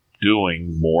start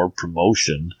doing more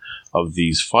promotion of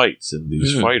these fights and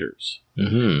these fighters?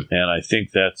 Mm-hmm. And I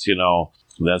think that's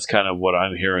kind of what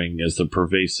I'm hearing as the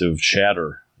pervasive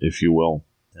chatter, if you will.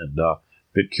 And a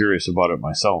bit curious about it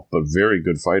myself, but very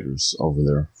good fighters over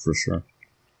there for sure.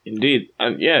 Indeed.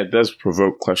 And yeah, it does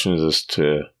provoke questions as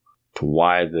to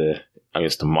why the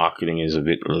marketing is a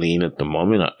bit lean at the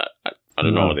moment. I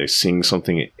don't know. Are they seeing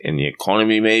something in the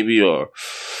economy maybe, or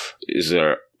is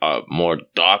there a more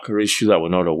darker issue that we're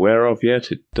not aware of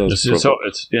yet? It does.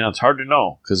 It's hard to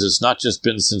know, because it's not just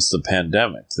been since the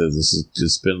pandemic. This has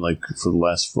just been for the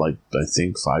last I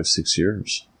think 5-6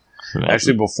 years. Mm-hmm.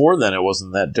 Actually, before then it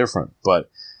wasn't that different,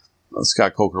 but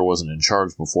Scott Coker wasn't in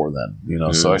charge before then.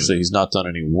 So actually he's not done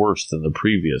any worse than the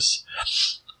previous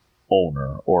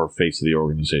owner or face of the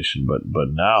organization, but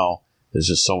now there's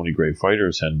just so many great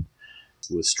fighters, and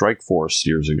with Strikeforce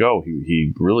years ago,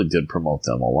 he really did promote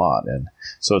them a lot, and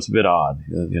so it's a bit odd,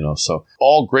 so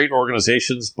all great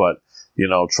organizations, but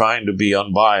trying to be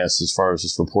unbiased as far as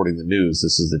just reporting the news.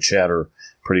 This is the chatter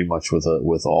pretty much with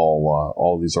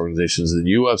all of these organizations. In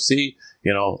UFC,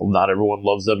 not everyone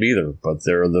loves them either, but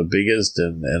they're the biggest,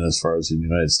 and as far as in the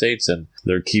United States, and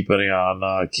they're keeping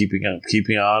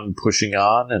on, pushing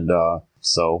on, and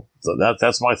so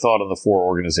that's my thought on the 4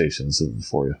 organizations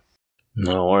for you.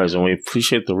 No worries, and we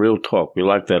appreciate the real talk. We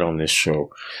like that on this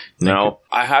show. Now,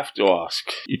 I have to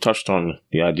ask, you touched on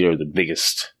the idea of the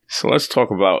biggest, so let's talk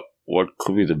about what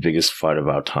could be the biggest fight of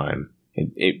our time.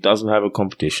 It doesn't have a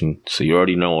competition, so you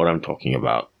already know what I'm talking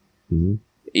about. Mm-hmm.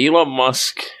 Elon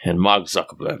Musk and Mark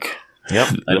Zuckerberg. Yep,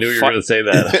 I knew you were going to say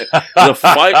that. The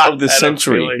fight of the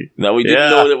century that we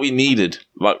didn't know that we needed,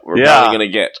 but we're probably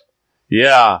going to get.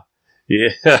 Yeah.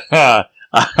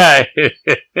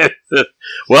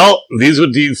 Well, these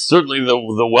would be certainly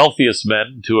the wealthiest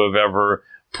men to have ever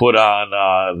put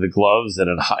on the gloves and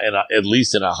at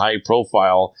least in a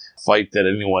high-profile fight that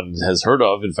anyone has heard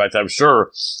of. In fact, I'm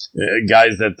sure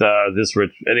guys that this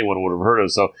rich anyone would have heard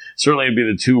of. So certainly it'd be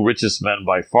the 2 richest men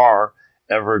by far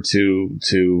ever to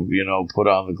put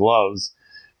on the gloves.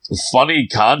 Funny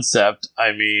concept,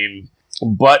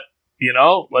 but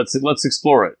let's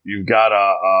explore it. You've got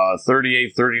a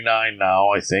 38, 39 now,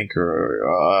 I think,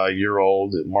 or a year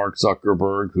old Mark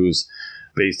Zuckerberg, who's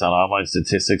based on online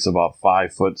statistics about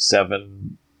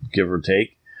 5'7", give or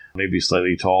take, maybe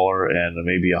slightly taller, and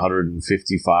maybe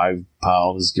 155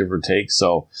 pounds, give or take.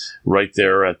 So right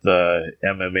there at the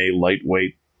MMA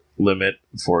lightweight limit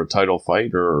for a title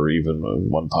fight, or even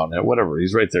 1 pound, whatever.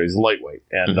 He's right there. He's a lightweight.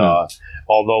 And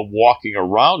although walking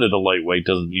around at a lightweight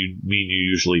doesn't mean you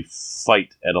usually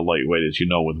fight at a lightweight, as you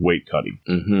know, with weight cutting.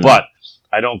 But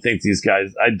I don't think these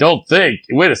guys,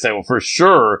 wait a second, well, for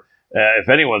sure, if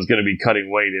anyone's going to be cutting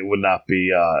weight, it would not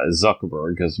be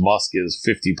Zuckerberg, because Musk is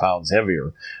 50 pounds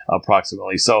heavier,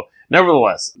 approximately. So,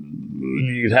 nevertheless,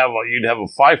 you'd have a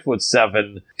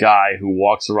 5'7" guy who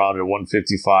walks around at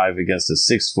 155 against a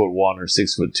 6'1" or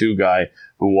 6'2" guy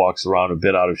who walks around a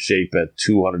bit out of shape at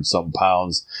 200 some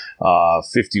pounds,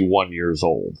 51 years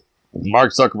old.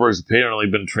 Mark Zuckerberg's apparently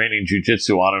been training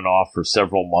jiu-jitsu on and off for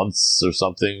several months or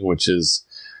something, which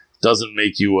doesn't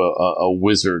make you a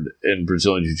wizard in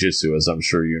Brazilian jiu-jitsu, as I'm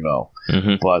sure you know.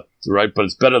 But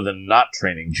it's better than not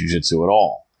training jiu-jitsu at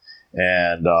all.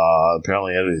 And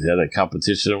apparently had a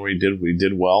competition where we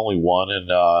did well, we won.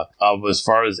 And as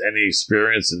far as any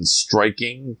experience in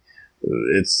striking,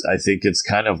 I think it's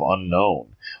kind of unknown.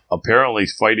 Apparently,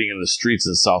 fighting in the streets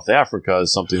in South Africa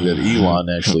is something that Elon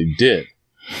actually did.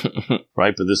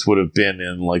 Right, but this would have been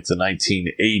in like the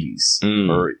 1980s,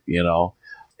 or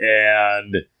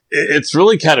and it's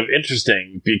really kind of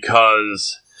interesting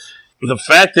because the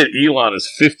fact that Elon is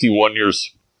 51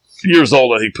 years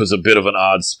old, I think, puts a bit of an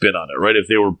odd spin on it, right? If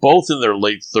they were both in their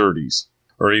late 30s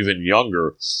or even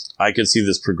younger, I could see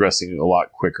this progressing a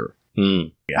lot quicker.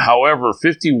 However,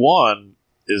 51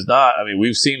 is not, I mean,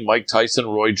 we've seen Mike Tyson,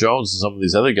 Roy Jones, and some of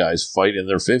these other guys fight in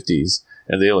their 50s,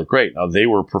 and they look great. Now, they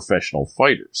were professional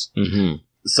fighters.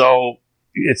 So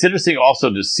it's interesting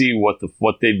also to see what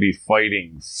they'd be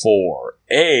fighting for.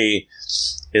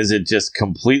 Is it just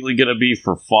completely going to be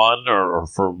for fun or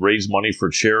for raise money for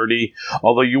charity?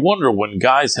 Although you wonder, when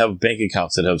guys have bank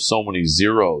accounts that have so many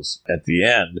zeros at the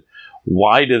end,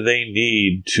 why do they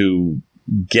need to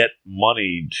get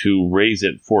money to raise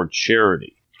it for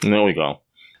charity? There we go.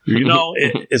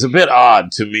 It's a bit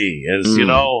odd to me. I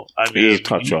mean, it's a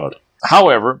touch odd.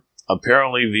 However,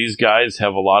 apparently these guys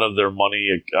have a lot of their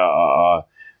money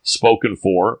spoken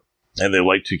for, and they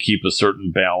like to keep a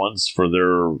certain balance for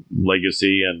their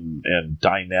legacy and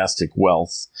dynastic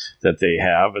wealth that they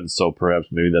have. And so perhaps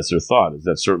maybe that's their thought, is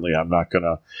that certainly I'm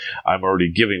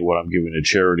already giving what I'm giving to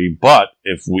charity, but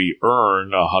if we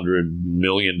earn $100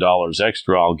 million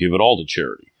extra, I'll give it all to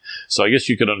charity. So I guess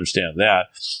you could understand that.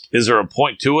 Is there a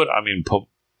point to it? I mean,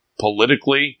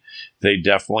 politically, they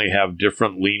definitely have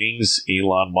different leanings.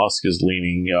 Elon Musk is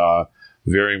leaning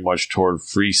very much toward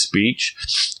free speech,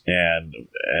 and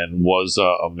was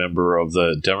a member of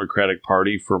the Democratic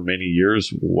Party for many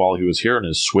years while he was here, and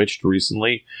has switched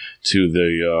recently to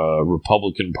the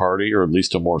Republican Party, or at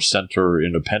least a more center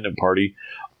independent party.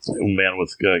 A man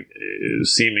with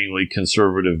seemingly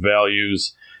conservative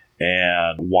values,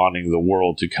 and wanting the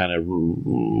world to kind of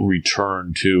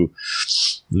return to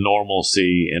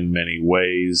normalcy in many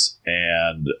ways,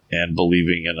 and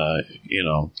believing in a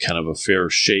kind of a fair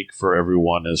shake for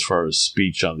everyone as far as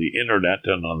speech on the internet.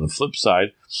 And on the flip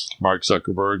side, Mark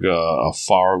Zuckerberg, a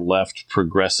far left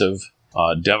progressive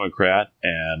Democrat,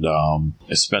 and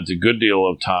has spent a good deal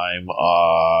of time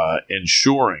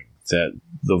ensuring that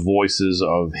the voices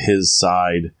of his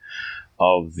side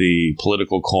of the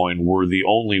political coin were the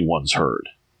only ones heard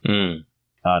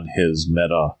on his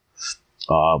Meta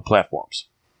platforms.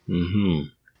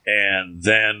 And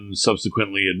then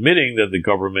subsequently admitting that the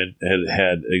government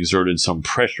had exerted some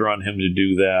pressure on him to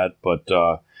do that. But,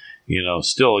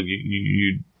 still,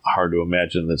 you hard to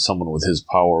imagine that someone with his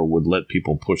power would let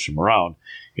people push him around.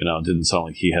 It didn't sound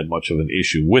like he had much of an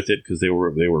issue with it, because they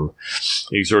were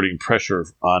exerting pressure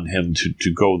on him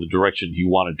to go the direction he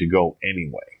wanted to go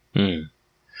anyway.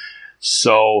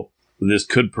 So this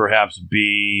could perhaps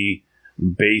be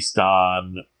based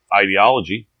on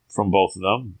ideology from both of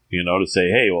them, to say,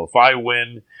 hey, well, if I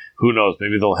win, who knows,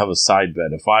 maybe they'll have a side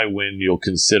bet. If I win, you'll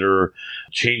consider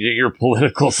changing your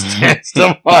political stance.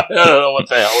 I don't know what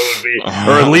the hell it would be.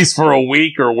 Or at least for a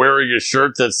week, or wearing a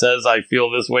shirt that says I feel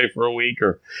this way for a week,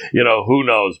 or, who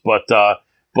knows.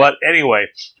 But anyway,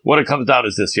 what it comes down to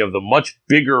is this. You have the much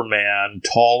bigger man,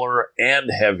 taller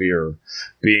and heavier,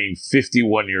 being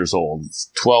 51 years old,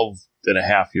 12 and a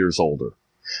half years older.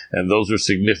 And those are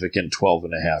significant 12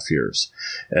 and a half years.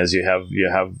 As you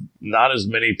have not as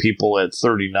many people at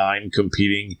 39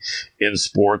 competing in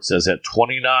sports as at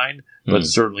 29, but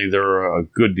certainly there are a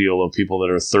good deal of people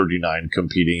that are 39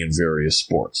 competing in various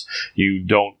sports. You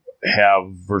don't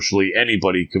have virtually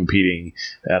anybody competing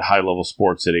at high-level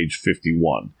sports at age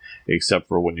 51, except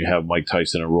for when you have Mike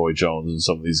Tyson and Roy Jones and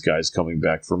some of these guys coming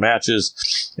back for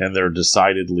matches, and they're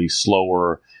decidedly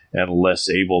slower and less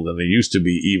able than they used to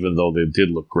be, even though they did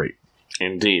look great.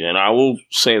 Indeed, and I will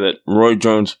say that Roy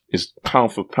Jones is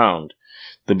pound for pound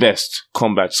the best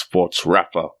combat sports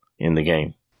rapper in the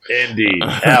game. Indeed,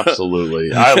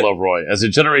 absolutely. I love Roy. As a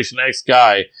Generation X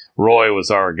guy, Roy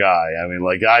was our guy. I mean,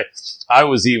 like I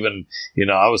was even,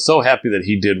 I was so happy that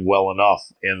he did well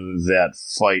enough in that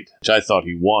fight, which I thought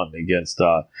he won against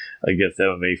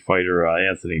MMA fighter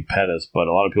Anthony Pettis. But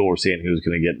a lot of people were saying he was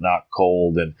going to get knocked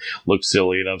cold and look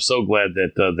silly, and I'm so glad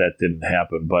that that didn't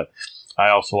happen. But I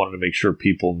also wanted to make sure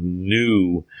people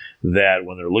knew that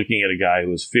when they're looking at a guy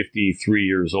who is 53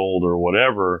 years old or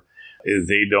whatever,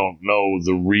 they don't know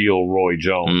the real Roy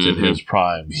Jones in his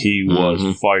prime. He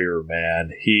was fire,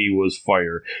 man. He was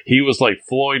fire. He was like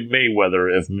Floyd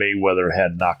Mayweather if Mayweather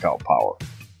had knockout power.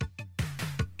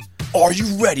 Are you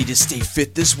ready to stay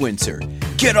fit this winter?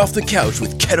 Get off the couch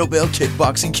with Kettlebell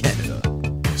Kickboxing Canada.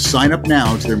 Sign up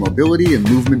now to their mobility and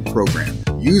movement program.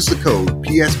 Use the code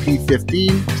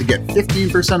PSP15 to get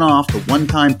 15% off the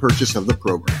one-time purchase of the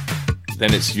program.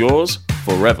 Then it's yours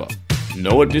forever.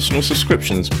 No additional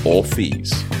subscriptions or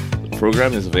fees. The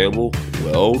program is available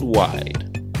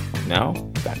worldwide. Now,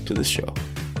 back to the show.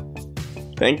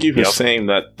 Thank you for saying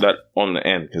that on the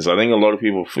end, because I think a lot of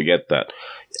people forget that.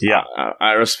 Yeah.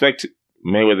 I respect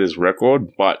Mayweather's record,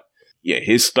 but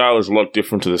his style is a lot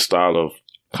different to the style of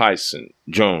Tyson,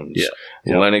 Jones,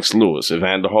 Lennox Lewis,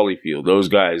 Evander Holyfield, those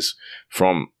guys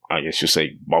from, I guess you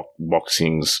say,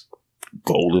 boxing's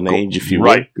golden age, if you will.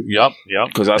 Right. Yep.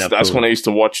 Because that's when I used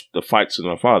to watch the fights with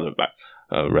my father back,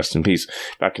 rest in peace,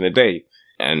 back in the day.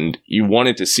 And you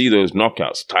wanted to see those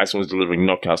knockouts. Tyson was delivering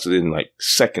knockouts within like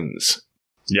seconds.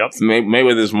 Yep.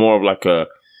 Mayweather's more of like a,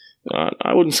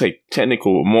 I wouldn't say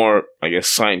technical, but more, I guess,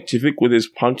 scientific with his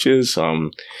punches.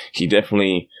 He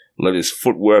definitely let his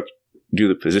footwork do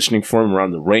the positioning for him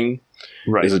around the ring.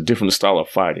 Right. There's a different style of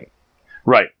fighting.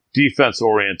 Right. Defense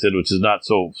oriented, which is not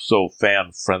so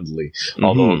fan friendly,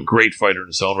 although a great fighter in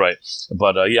his own right.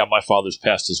 But my father's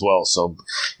passed as well, so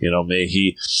may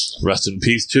he rest in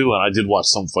peace too. And I did watch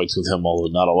some fights with him,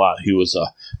 although not a lot. He was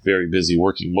very busy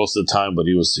working most of the time, but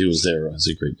he was there as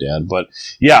a great dad. But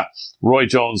Roy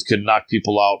Jones can knock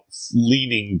people out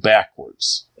leaning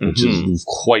backwards, which is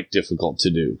quite difficult to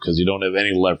do because you don't have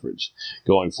any leverage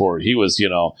going forward. He was,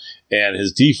 and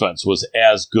his defense was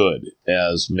as good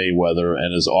as Mayweather,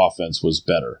 and his offense was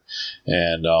better.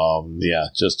 And,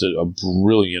 just a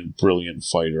brilliant, brilliant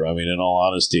fighter. I mean, in all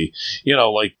honesty,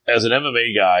 like as an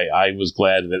MMA guy, I was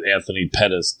glad that Anthony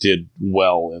Pettis did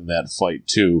well in that fight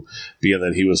too, being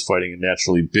that he was fighting a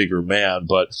naturally bigger man,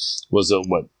 but was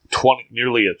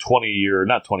nearly a 20-year,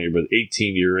 not 20 year, but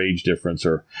 18-year age difference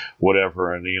or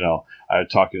whatever. And, I was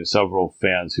talking to several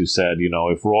fans who said,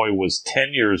 if Roy was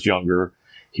 10 years younger,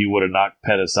 he would have knocked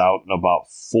Pettis out in about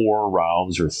 4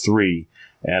 rounds or 3.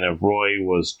 And if Roy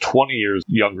was 20 years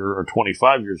younger or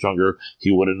 25 years younger,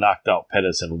 he would have knocked out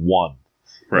Pettis in 1.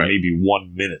 Right. Maybe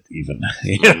 1 minute even.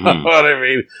 You know what I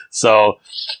mean? So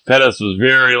Pettis was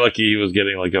very lucky he was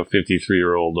getting like a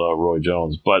 53-year-old Roy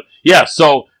Jones. But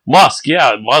so Musk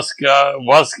and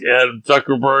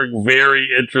Zuckerberg, very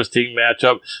interesting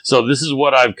matchup. So this is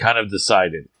what I've kind of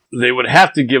decided. They would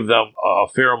have to give them a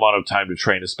fair amount of time to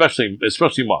train, especially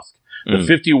Musk, the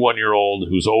 51-year-old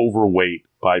who's overweight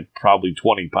by probably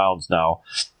 20 pounds now.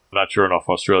 I'm not sure enough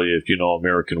Australia if you know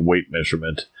American weight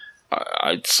measurement.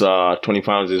 It's 20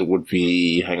 pounds. It would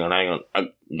be. Hang on.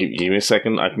 Give me a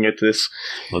second. I can get to this.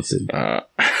 Let's see. That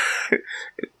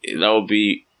would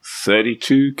be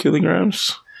 32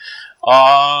 kilograms.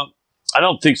 I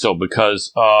don't think so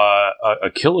because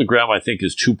a kilogram I think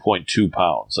is 2.2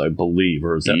 pounds, I believe,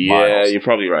 or is that miles? Yeah, you're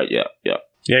probably right.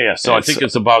 Yeah. So I think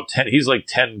it's about 10. He's like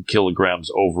 10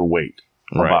 kilograms overweight,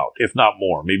 about, if not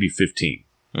more, maybe 15.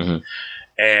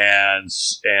 And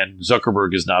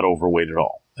Zuckerberg is not overweight at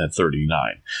all at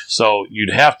 39. So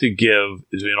you'd have to give,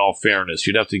 in all fairness,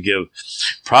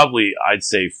 probably, I'd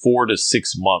say, 4 to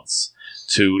 6 months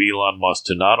to Elon Musk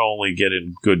to not only get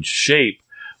in good shape,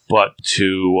 but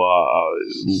to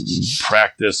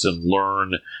practice and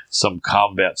learn some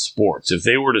combat sports. If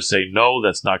they were to say, no,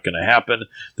 that's not going to happen,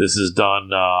 this is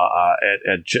done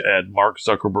at Mark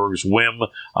Zuckerberg's whim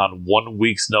on 1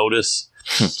 week's notice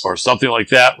or something like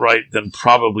that, right, then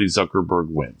probably Zuckerberg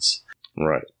wins.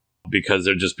 Right. Because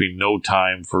there'd just be no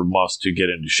time for Musk to get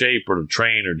into shape or to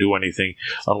train or do anything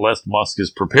unless Musk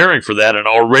is preparing for that and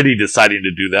already deciding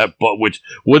to do that, but which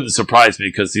wouldn't surprise me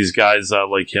because these guys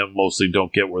like him mostly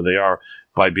don't get where they are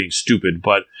by being stupid.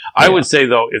 But I would say,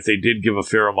 though, if they did give a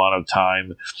fair amount of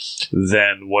time,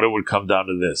 then what it would come down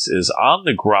to this is on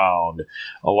the ground,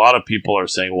 a lot of people are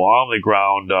saying, well, on the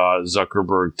ground,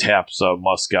 Zuckerberg taps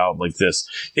Musk out like this.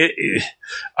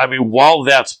 I mean, while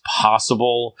that's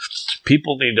possible,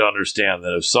 people need to understand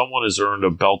that if someone has earned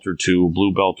a belt or two,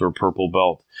 blue belt or purple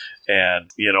belt,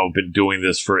 and, been doing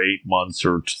this for 8 months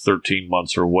or 13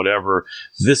 months or whatever,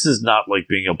 this is not like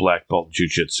being a black belt in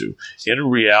jiu-jitsu. In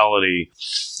reality,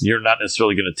 you're not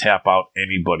necessarily going to tap out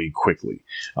anybody quickly,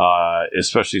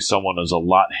 especially someone who's a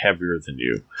lot heavier than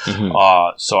you.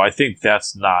 Mm-hmm. So I think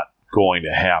that's not going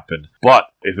to happen. But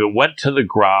if it went to the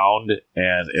ground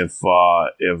and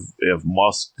if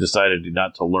Musk decided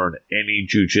not to learn any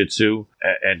jiu-jitsu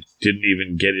and didn't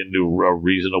even get into a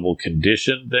reasonable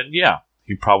condition, then yeah,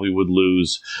 he probably would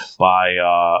lose by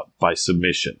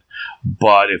submission.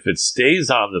 But if it stays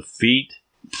on the feet,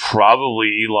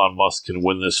 probably Elon Musk can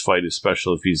win this fight,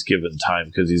 especially if he's given time,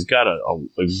 because he's got a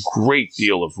great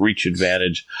deal of reach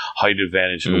advantage, height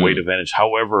advantage, and weight advantage.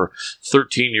 However,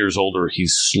 13 years older,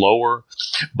 he's slower.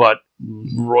 But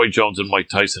Roy Jones and Mike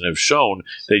Tyson have shown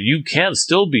that you can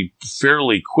still be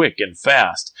fairly quick and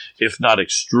fast, if not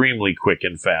extremely quick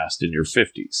and fast in your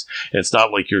 50s. It's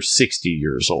not like you're 60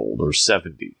 years old or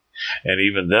 70. And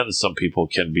even then, some people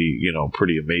can be,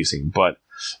 pretty amazing. But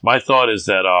my thought is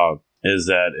that if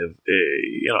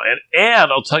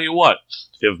and I'll tell you what,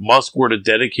 if Musk were to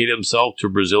dedicate himself to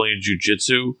Brazilian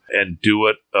Jiu-Jitsu and do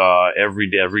it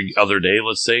every other day,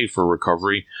 let's say, for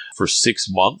recovery for 6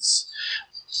 months,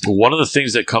 one of the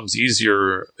things that comes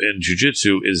easier in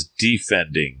Jiu-Jitsu is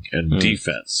defending and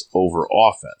defense over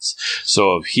offense.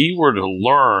 So if he were to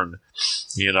learn,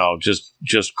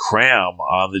 just cram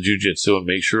on the Jiu-Jitsu and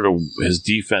make sure his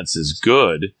defense is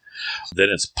good, then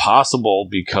it's possible,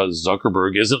 because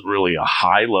Zuckerberg isn't really a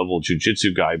high-level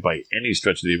jiu-jitsu guy by any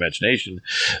stretch of the imagination,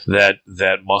 that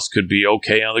Musk could be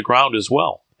okay on the ground as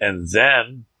well. And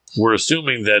then we're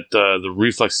assuming that the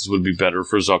reflexes would be better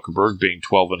for Zuckerberg, being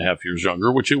 12 and a half years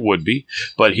younger, which it would be,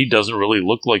 but he doesn't really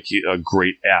look like a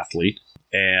great athlete.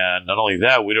 And not only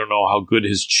that, we don't know how good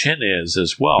his chin is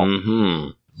as well.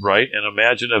 Mm-hmm. Right? And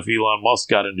imagine if Elon Musk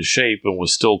got into shape and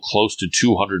was still close to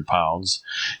 200 pounds,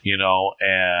 and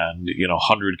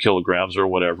 100 kilograms or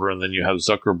whatever, and then you have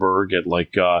Zuckerberg at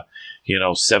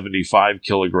 75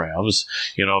 kilograms.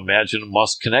 Imagine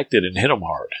Musk connected and hit him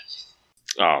hard.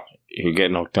 Oh, he'll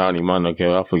get knocked out. He might not get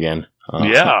up again.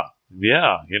 Yeah.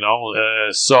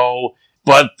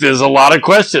 But there's a lot of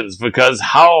questions, because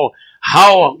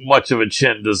how much of a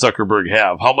chin does Zuckerberg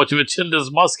have? How much of a chin does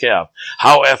Musk have?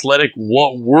 How athletic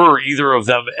were either of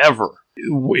them ever?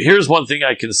 Here's one thing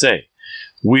I can say.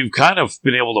 We've kind of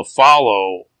been able to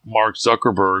follow Mark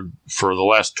Zuckerberg for the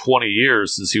last 20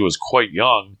 years since he was quite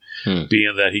young,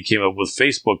 being that he came up with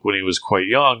Facebook when he was quite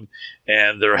young,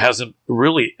 and there hasn't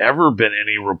really ever been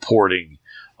any reporting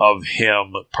of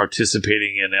him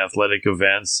participating in athletic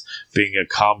events, being a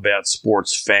combat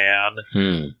sports fan,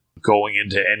 going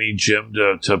into any gym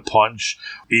to punch,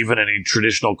 even any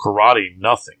traditional karate,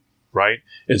 nothing, right?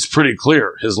 It's pretty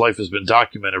clear his life has been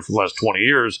documented for the last 20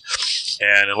 years,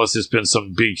 and unless it's been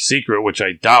some big secret, which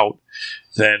I doubt,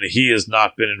 then he has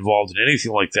not been involved in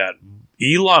anything like that.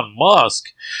 Elon Musk,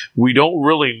 we don't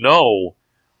really know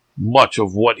much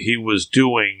of what he was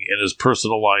doing in his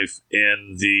personal life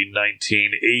in the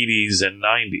 1980s and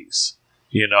 90s.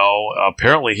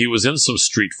 Apparently he was in some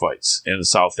street fights in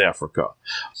South Africa.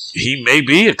 He may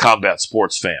be a combat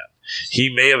sports fan.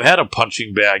 He may have had a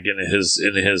punching bag in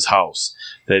his house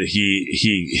that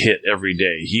he hit every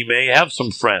day. He may have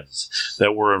some friends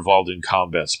that were involved in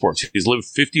combat sports. He's lived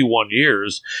 51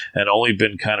 years and only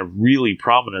been kind of really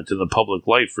prominent in the public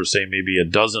light for, say, maybe a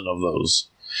dozen of those.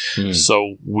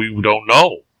 So we don't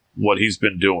know what he's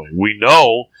been doing. We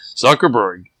know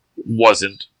Zuckerberg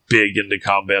wasn't big into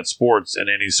combat sports and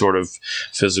any sort of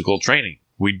physical training.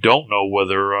 We don't know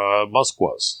whether Musk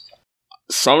was.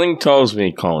 Something tells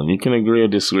me, Colin, you can agree or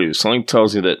disagree. Something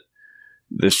tells you that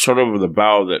this shot over the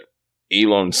bow that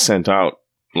Elon sent out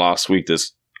last week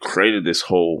that's created this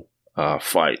whole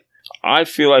fight, I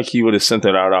feel like he would have sent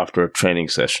that out after a training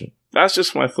session. That's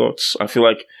just my thoughts. I feel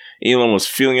like Elon was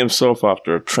feeling himself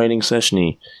after a training session.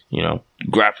 He,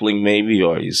 grappling maybe,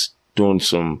 or he's doing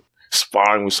some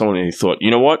sparring with someone, and he thought, you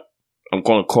know what? I'm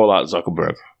going to call out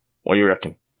Zuckerberg. What do you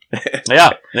reckon?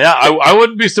 Yeah. I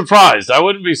wouldn't be surprised.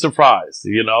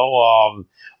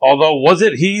 Although, was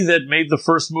it he that made the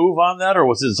first move on that, or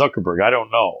was it Zuckerberg? I don't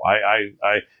know.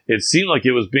 It seemed like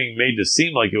it was being made to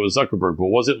seem like it was Zuckerberg, but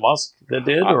was it Musk that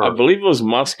did? Or? I believe it was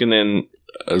Musk, and then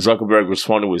Zuckerberg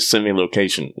responded with "send me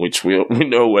location," which we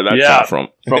know where that came from.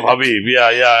 From Habib.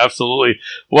 Yeah, absolutely.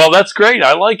 Well, that's great.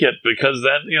 I like it because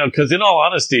then, because in all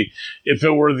honesty, if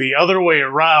it were the other way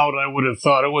around, I would have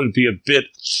thought it would be a bit,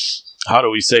 how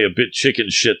do we say, a bit chicken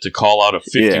shit to call out a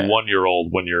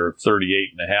 51-year-old when you're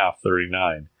 38 and a half,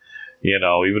 39.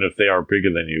 Even if they are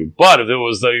bigger than you. But if it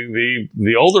was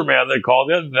the older man that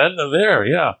called in, then they're there,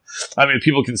 yeah. I mean,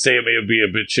 people can say it may be a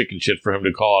bit chicken shit for him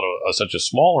to call out such a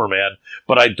smaller man,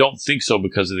 but I don't think so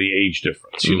because of the age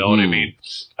difference. You know what I mean?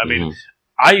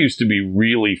 I used to be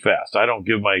really fast. I don't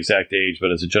give my exact age,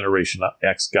 but as a Generation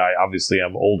X guy, obviously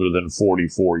I'm older than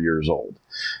 44 years old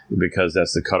because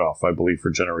that's the cutoff, I believe, for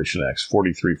Generation X,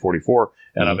 43, 44,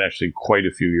 and I'm actually quite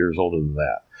a few years older than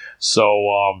that.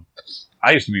 So,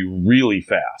 I used to be really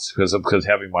fast because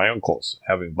having my uncles,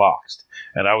 having boxed,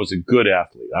 and I was a good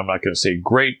athlete. I'm not going to say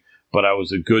great, but I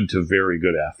was a good to very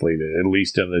good athlete, at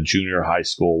least in the junior high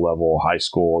school level. High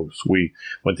school, we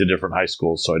went to different high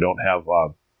schools, so I don't have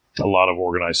a lot of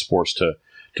organized sports to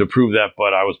prove that,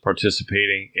 but I was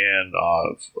participating in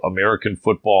American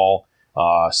football,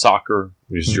 soccer,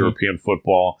 which is European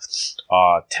football,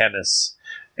 tennis,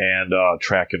 and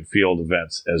track and field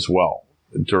events as well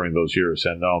during those years.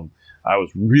 And I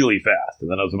was really fast. And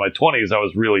then I was in my 20s, I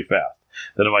was really fast.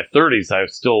 Then in my 30s, I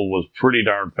still was pretty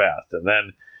darn fast. And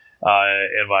then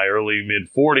in my early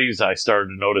mid-40s, I started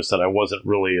to notice that I wasn't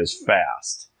really as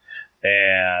fast.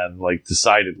 And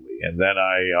decidedly. And then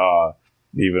I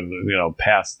even,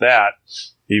 past that,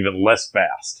 even less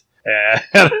fast. And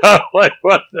I'm like,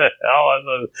 what the hell?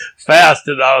 I'm fast,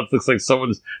 and now it looks like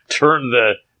someone's turned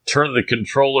the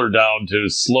controller down to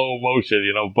slow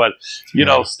motion, but,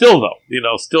 still though,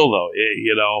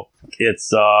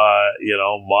 it's,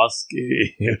 Musk,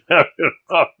 no,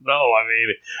 I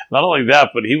mean, not only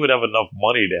that, but he would have enough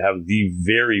money to have the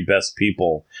very best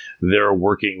people there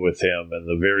working with him, and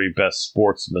the very best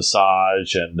sports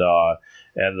massage, and the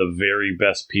very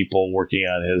best people working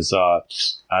on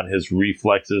his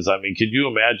reflexes. I mean, could you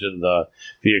imagine the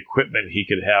equipment he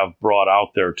could have brought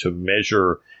out there to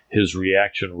measure his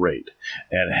reaction rate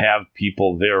and have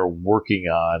people there working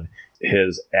on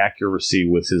his accuracy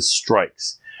with his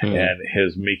strikes and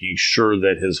his making sure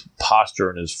that his posture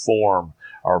and his form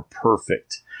are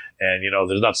perfect. And,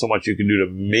 there's not so much you can do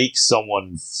to make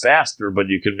someone faster, but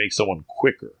you can make someone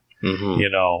quicker,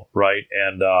 right?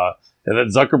 And then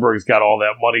Zuckerberg's got all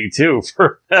that money too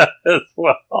for that as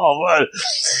well. But,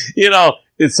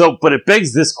 but it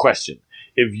begs this question.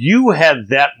 If you had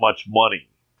that much money,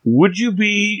 would you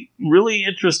be really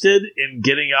interested in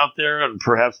getting out there and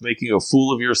perhaps making a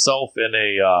fool of yourself in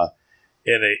a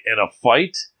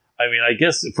fight? I mean, I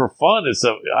guess for fun,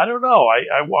 I don't know.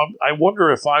 I wonder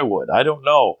if I would. I don't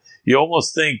know. You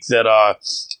almost think that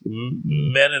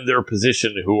men in their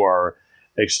position who are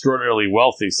extraordinarily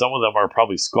wealthy, some of them are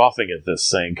probably scoffing at this,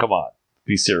 saying, "Come on,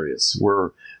 be serious.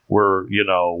 We've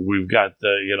got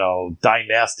the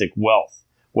dynastic wealth.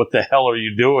 What the hell are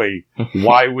you doing?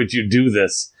 Why would you do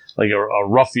this like a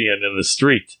ruffian in the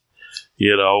street,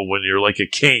 when you're like a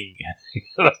king?" You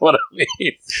know what I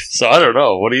mean? So I don't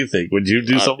know. What do you think? Would you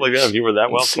do something like that if you were that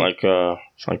wealthy?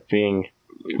 It's like being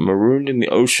marooned in the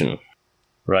ocean.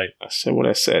 Right. I said what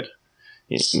I said.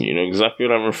 You know exactly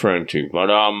what I'm referring to. But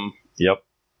Yep.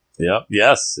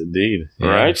 Yes, indeed. Yeah.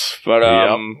 Right. But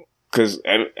because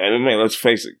MMA, let's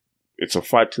face it, it's a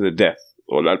fight to the death.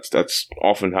 Well, that's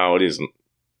often how it is. And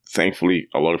thankfully,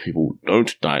 a lot of people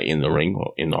don't die in the ring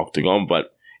or in the octagon,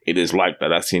 but it is like that.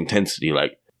 That's the intensity.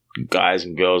 Like, guys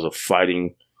and girls are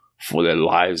fighting for their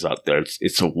lives out there.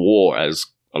 It's a war, as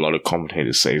a lot of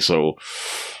commentators say. So,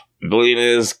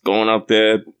 billionaires going out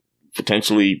there,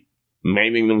 potentially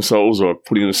maiming themselves or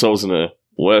putting themselves in a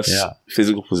worse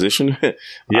physical position. I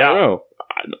don't know.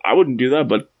 I wouldn't do that,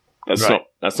 but that's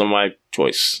not my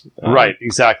choice. Right,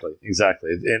 exactly.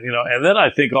 And and then I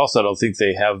think also, I don't think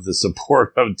they have the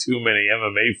support of too many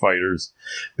MMA fighters,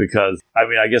 because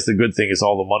I guess the good thing is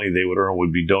all the money they would earn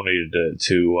would be donated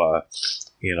to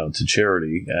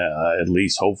charity, at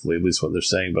least what they're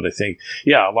saying. But I think,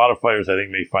 a lot of fighters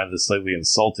may find this slightly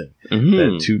insulting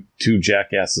that two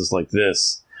jackasses like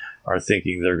this are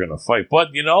thinking they're going to fight. But,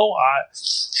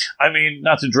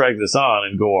 not to drag this on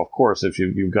and go, of course, if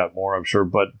you've got more, I'm sure.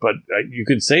 But you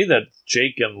could say that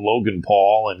Jake and Logan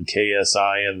Paul and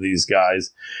KSI and these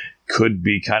guys could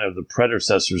be kind of the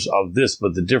predecessors of this.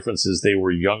 But the difference is they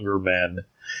were younger men,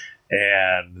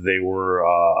 and they were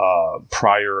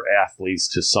prior athletes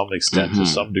to some extent, to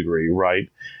some degree, right?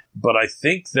 But I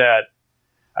think that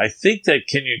I think that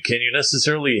can you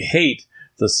necessarily hate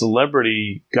the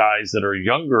celebrity guys that are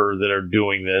younger that are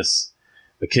doing this?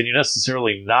 Can you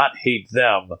necessarily not hate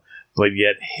them, but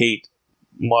yet hate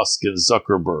Musk and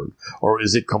Zuckerberg? Or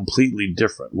is it completely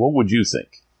different? What would you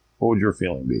think? What would your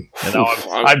feeling be? And now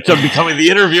I'm becoming the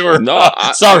interviewer. No,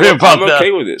 sorry about that. I'm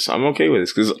okay with this. I'm okay with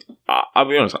this because I'll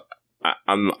be honest.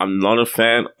 I'm not a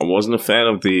fan. I wasn't a fan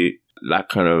of that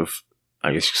kind of,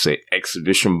 I guess you could say,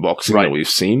 exhibition boxing that we've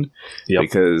seen. Yep.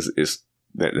 Because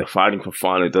they're fighting for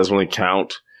fun. It doesn't really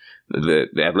count. The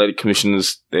athletic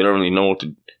commissioners, they don't really know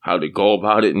how to go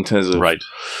about it in terms of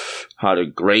how to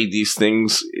grade these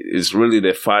things. It's really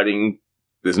they're fighting.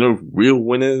 There's no real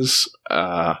winners.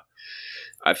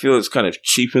 I feel it's kind of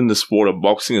cheapened the sport of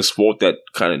boxing, a sport that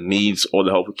kind of needs all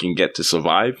the help it can get to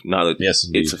survive. Now that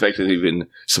it's effectively been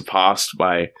surpassed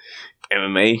by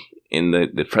MMA in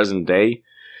the present day.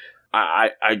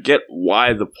 I get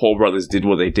why the Paul brothers did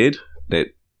what they did. That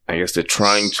I guess they're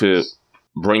trying to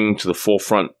bring to the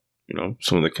forefront,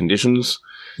 some of the conditions.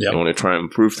 They want to try and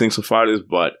improve things for fighters,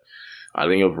 but I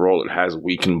think overall it has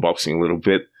weakened boxing a little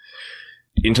bit.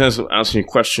 In terms of answering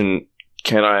your question,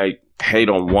 can I hate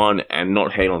on one and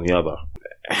not hate on the other?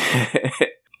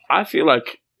 I feel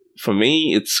like for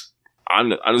me,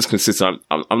 I'm just consistent.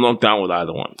 I'm not down with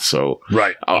either one. So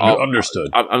understood.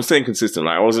 I'm staying consistent.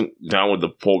 Like, I wasn't down with the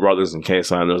Paul brothers and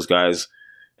KSI and those guys,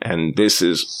 and this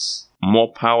is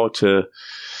more power to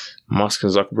Musk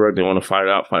and Zuckerberg. They want to fight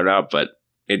it out, but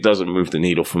it doesn't move the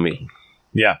needle for me.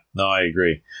 Yeah, no, I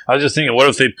agree. I was just thinking, what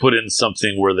if they put in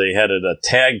something where they had a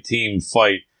tag team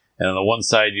fight? And on the one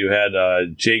side, you had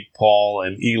Jake Paul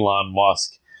and Elon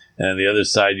Musk. And on the other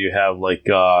side, you have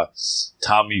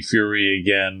Tommy Fury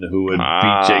again, who would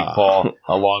beat Jake Paul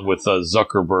along with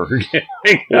Zuckerberg.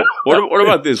 What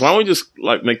about this? Why don't we just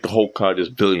make the whole card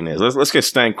just billionaires? Let's get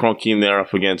Stan Kroenke in there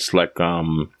up against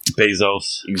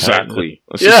Bezos. Exactly.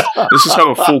 Let's just have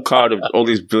a full card of all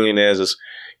these billionaires. Just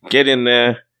get in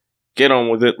there, get on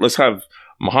with it. Let's have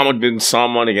Mohammed bin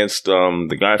Salman against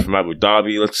the guy from Abu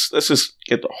Dhabi. Let's just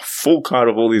get the full card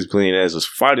of all these billionaires. Let's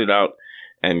fight it out,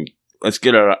 and let's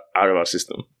get it out of our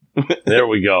system. There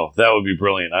we go. That would be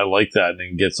brilliant. I like that.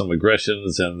 And get some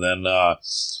aggressions, and then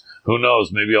who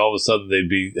knows? Maybe all of a sudden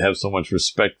they'd have so much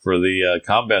respect for the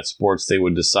combat sports, they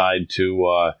would decide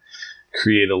to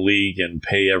create a league and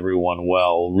pay everyone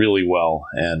really well,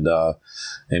 and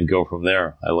go from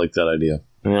there. I like that idea.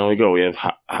 And there we go. We have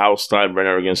Hal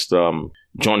Steinbrenner against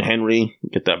John Henry.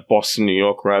 Get that Boston, New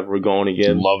York rivalry going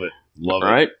again. Love it. All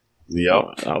right?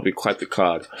 Yep. That'll be quite the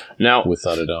card. Now,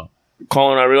 without a doubt.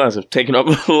 Colin, I realize I've taken up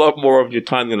a lot more of your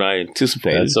time than I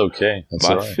anticipated. That's okay. That's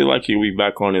but all right. I feel like you'll be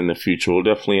back on in the future. We'll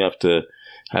definitely have to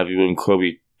have you and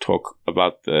Kobe talk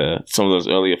about some of those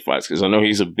earlier fights, because I know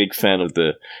he's a big fan of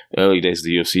the early days of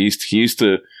the UFC. He used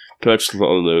to purchase a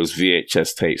lot of those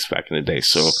VHS tapes back in the day,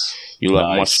 so you'll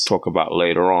have much to talk about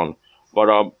later on.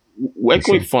 But where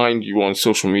can we find you on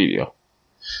social media?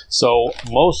 So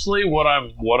mostly what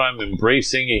I'm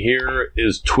embracing here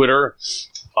is Twitter.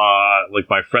 Like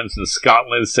my friends in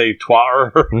Scotland say,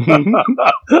 Twitter.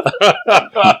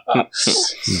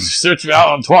 Search me out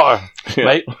on Twitter,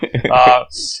 right?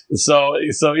 So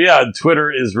yeah,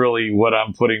 Twitter is really what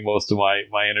I'm putting most of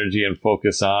my energy and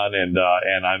focus on, and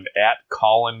I'm at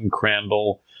Colin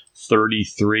Crandall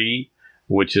 33,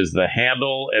 which is the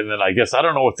handle, and then I guess I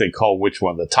don't know what they call which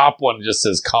one. The top one just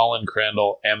says Colin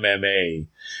Crandall MMA,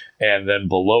 and then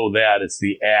below that it's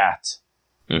the at.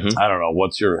 Mm-hmm. I don't know.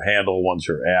 What's your handle? What's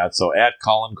your at? So at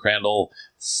Colin Crandall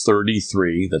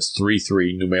 33. That's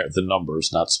 33 the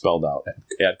numbers, not spelled out.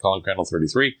 At Colin Crandall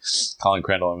 33. Colin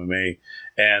Crandall MMA.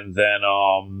 And then,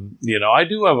 I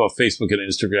do have a Facebook and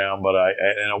Instagram, but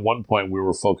and at one point we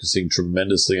were focusing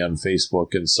tremendously on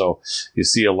Facebook. And so you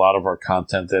see a lot of our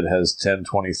content that has 10,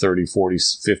 20, 30, 40,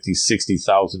 50,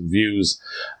 60,000 views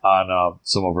on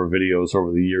some of our videos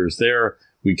over the years there.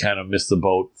 We kind of missed the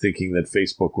boat thinking that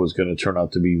Facebook was going to turn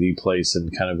out to be the place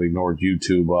and kind of ignored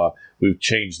YouTube. We've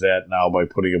changed that now by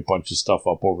putting a bunch of stuff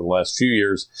up over the last few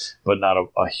years, but not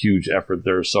a huge effort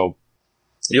there. So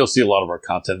you'll see a lot of our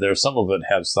content there. Some of it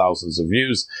has thousands of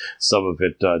views. Some of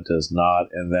it does not.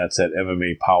 And that's at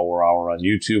MMA Power Hour on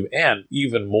YouTube. And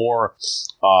even more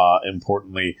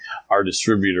importantly, our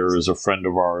distributor is a friend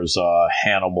of ours,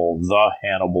 Hannibal, the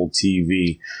Hannibal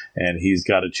TV. And he's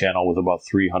got a channel with about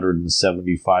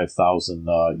 375,000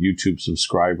 YouTube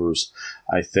subscribers,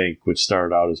 I think, which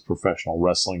started out as professional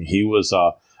wrestling. He was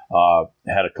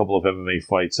had a couple of MMA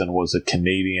fights and was a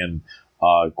Canadian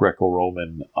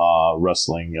Greco-Roman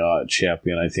wrestling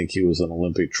champion. I think he was in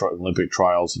Olympic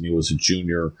trials, and he was a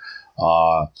junior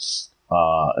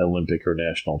Olympic or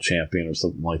national champion or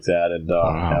something like that. And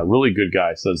a really good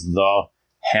guy. So it's The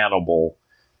Hannibal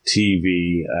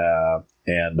TV.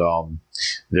 And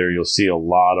there you'll see a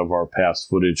lot of our past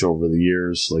footage over the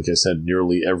years. Like I said,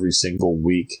 nearly every single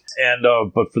week. And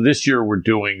but for this year, we're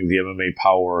doing the MMA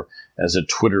Power as a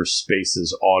Twitter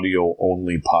Spaces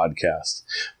audio-only podcast.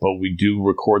 But we do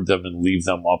record them and leave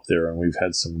them up there. And we've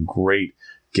had some great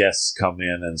guests come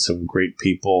in and some great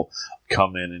people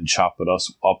come in and chop it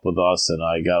up with us. And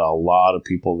I got a lot of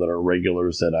people that are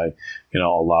regulars that I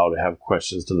allow to have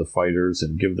questions to the fighters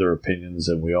and give their opinions,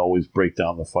 and we always break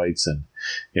down the fights. And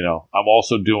I'm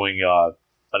also doing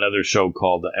another show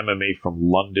called the MMA from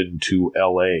London to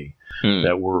LA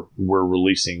that we're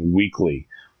releasing weekly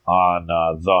on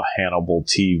The Hannibal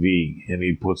TV, and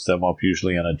he puts them up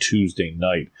usually on a Tuesday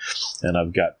night. And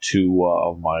I've got two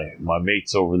of my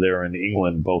mates over there in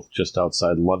England, both just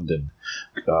outside London.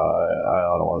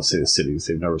 I don't want to say the cities.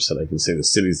 They've never said I can say the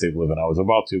cities they live in. I was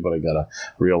about to, but I gotta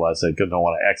realize I don't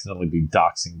want to accidentally be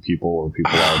doxing people where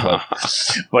people are.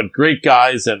 But great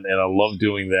guys, and I love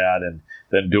doing that. And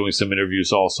then doing some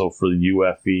interviews also for the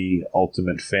UFE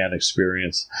Ultimate Fan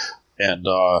Experience. And,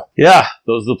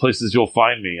 those are the places you'll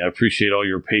find me. I appreciate all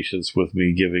your patience with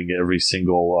me giving every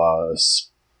single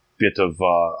bit of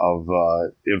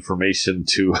information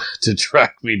to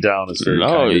track me down.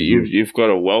 You've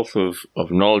got a wealth of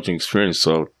knowledge and experience,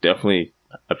 so definitely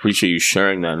appreciate you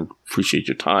sharing that and appreciate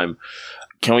your time.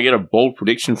 Can we get a bold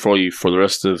prediction for you for the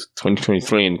rest of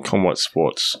 2023 in combat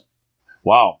sports?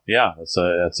 Wow, yeah, that's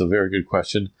a very good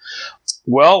question.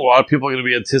 Well, a lot of people are going to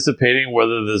be anticipating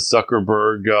whether the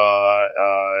Zuckerberg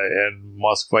and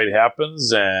Musk fight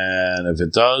happens, and if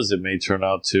it does, it may turn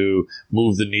out to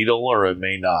move the needle, or it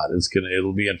may not.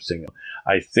 It'll be interesting.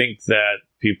 I think that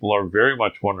people are very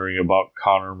much wondering about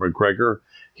Conor McGregor.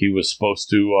 He was supposed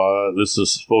to. This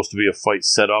was supposed to be a fight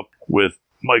set up with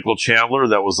Michael Chandler.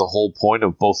 That was the whole point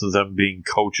of both of them being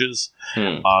coaches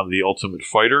on The Ultimate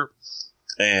Fighter.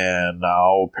 And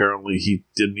now apparently he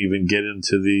didn't even get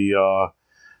into the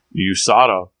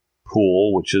USADA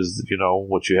pool, which is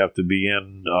what you have to be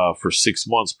in for 6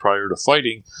 months prior to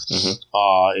fighting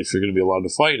if you're going to be allowed to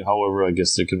fight. However, I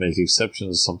guess they can make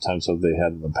exceptions sometimes as they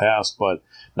had in the past. But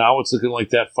now it's looking like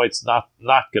that fight's not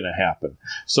going to happen.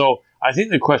 So I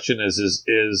think the question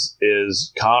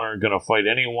is Conor going to fight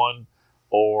anyone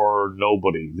or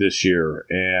nobody this year?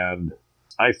 And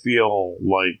I feel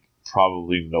like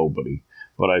probably nobody.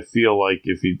 But I feel like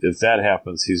if that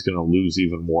happens, he's going to lose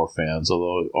even more fans.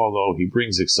 Although he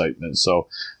brings excitement, so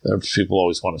people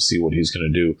always want to see what he's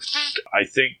going to do. I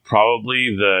think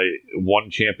probably the One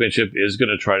Championship is going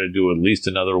to try to do at least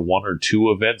another 1 or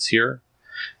 2 events here,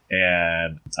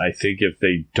 and I think if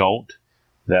they don't,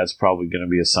 that's probably going to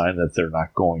be a sign that they're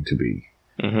not going to be.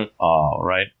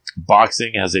 Right?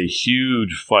 Boxing has a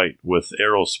huge fight with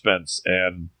Errol Spence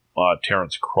and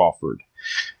Terrence Crawford.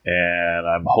 And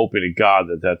I'm hoping to God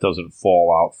that doesn't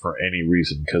fall out for any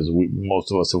reason, because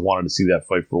most of us have wanted to see that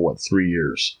fight for 3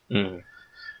 years. And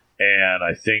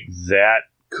I think that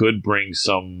could bring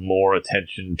some more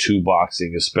attention to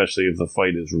boxing, especially if the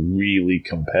fight is really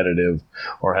competitive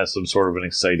or has some sort of an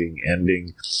exciting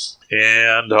ending.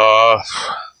 And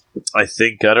I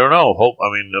think, I don't know,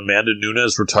 Amanda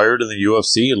Nunes retired in the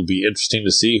UFC. It'll be interesting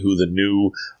to see who the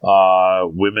new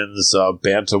women's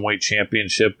bantamweight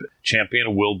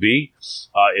champion will be.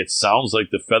 It sounds like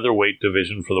the featherweight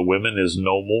division for the women is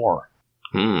no more.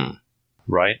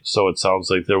 Right? So it sounds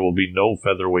like there will be no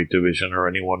featherweight division or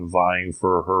anyone vying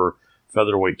for her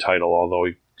featherweight title,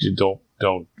 although you don't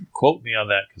quote me on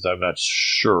that because I'm not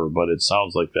sure, but it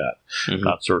sounds like that.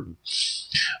 Not certain.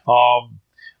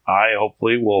 I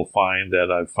hopefully will find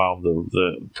that I've found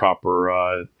the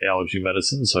proper allergy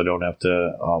medicine, so I don't have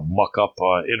to muck up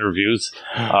interviews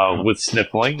with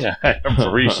sniffling. I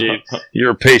appreciate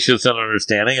your patience and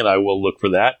understanding, and I will look for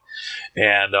that.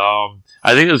 And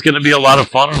I think there's going to be a lot of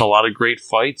fun and a lot of great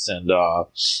fights, and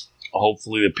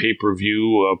hopefully the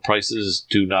pay-per-view prices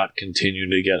do not continue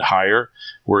to get higher.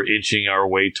 We're inching our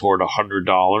way toward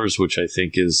 $100, which I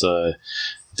think is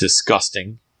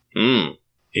disgusting.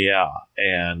 Yeah,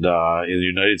 and in the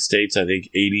United States, I think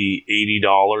 $80,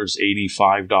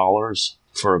 $85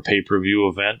 for a pay-per-view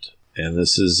event, and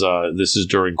this is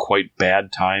during quite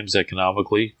bad times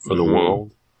economically for the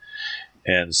world,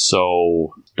 and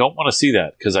so don't want to see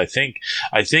that, because I think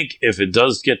if it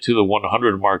does get to the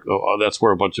 100 mark, that's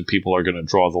where a bunch of people are going to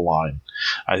draw the line.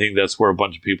 I think that's where a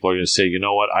bunch of people are going to say, you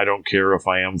know what, I don't care if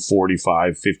I am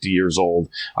 45, 50 years old,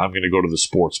 I'm going to go to the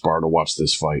sports bar to watch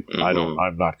this fight.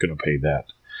 I'm not going to pay that.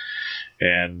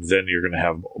 And then you're going to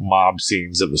have mob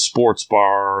scenes at the sports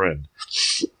bar. And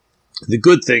the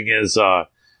good thing is,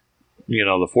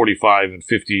 the 45 and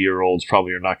 50-year-olds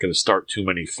probably are not going to start too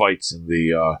many fights in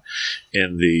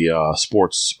the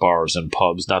sports bars and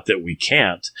pubs. Not that we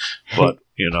can't, but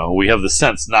we have the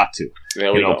sense not to.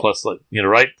 There we go. Plus,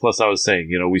 right? Plus, I was saying,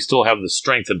 we still have the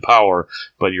strength and power,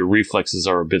 but your reflexes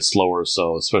are a bit slower.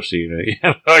 So, especially,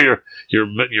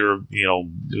 you're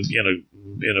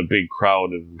in a big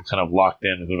crowd and kind of locked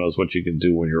in. Who knows what you can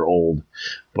do when you're old?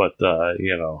 But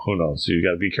who knows? So you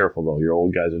got to be careful though. You're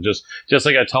old guys, and just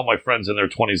like I tell my friends in their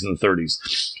 20s and 30s,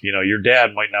 your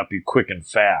dad might not be quick and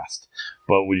fast,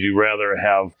 but would you rather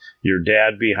have your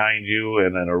dad behind you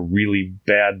and in a really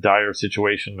bad, dire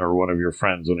situation, or one of your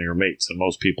friends, one of your mates? And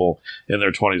most people in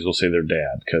their 20s will say their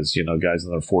dad, because guys in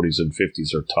their 40s and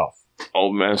 50s are tough.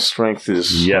 Old man strength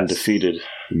is undefeated.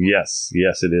 Yes,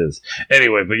 it is.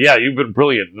 Anyway, but yeah, you've been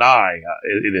brilliant.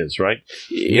 It is, right?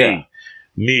 Yeah.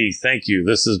 Me, thank you.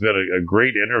 This has been a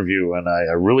great interview, and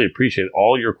I really appreciate it.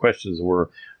 All your questions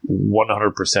were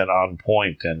 100% on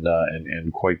point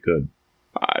and quite good.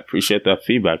 I appreciate that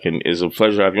feedback, and it's a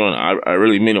pleasure to have you on. I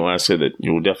really mean it when I say that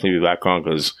you will definitely be back on,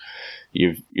 because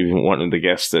you've been one of the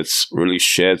guests that's really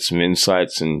shared some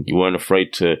insights, and you weren't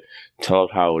afraid to tell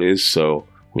it how it is. So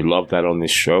we love that on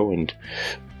this show, and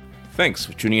thanks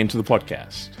for tuning into the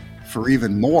podcast. For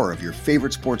even more of your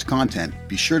favorite sports content,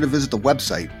 be sure to visit the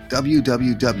website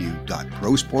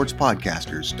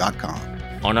www.prosportspodcasters.com.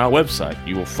 On our website,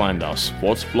 you will find our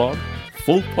sports blog,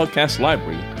 full podcast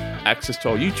library, access to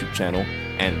our YouTube channel,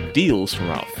 and deals from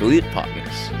our affiliate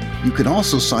partners. You can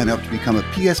also sign up to become a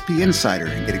PSP Insider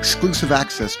and get exclusive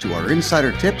access to our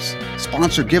insider tips,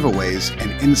 sponsor giveaways,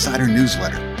 and insider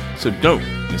newsletter. So don't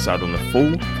miss out on the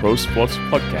full Pro Sports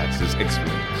Podcasters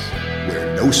experience,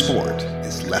 where no sport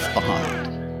is left behind.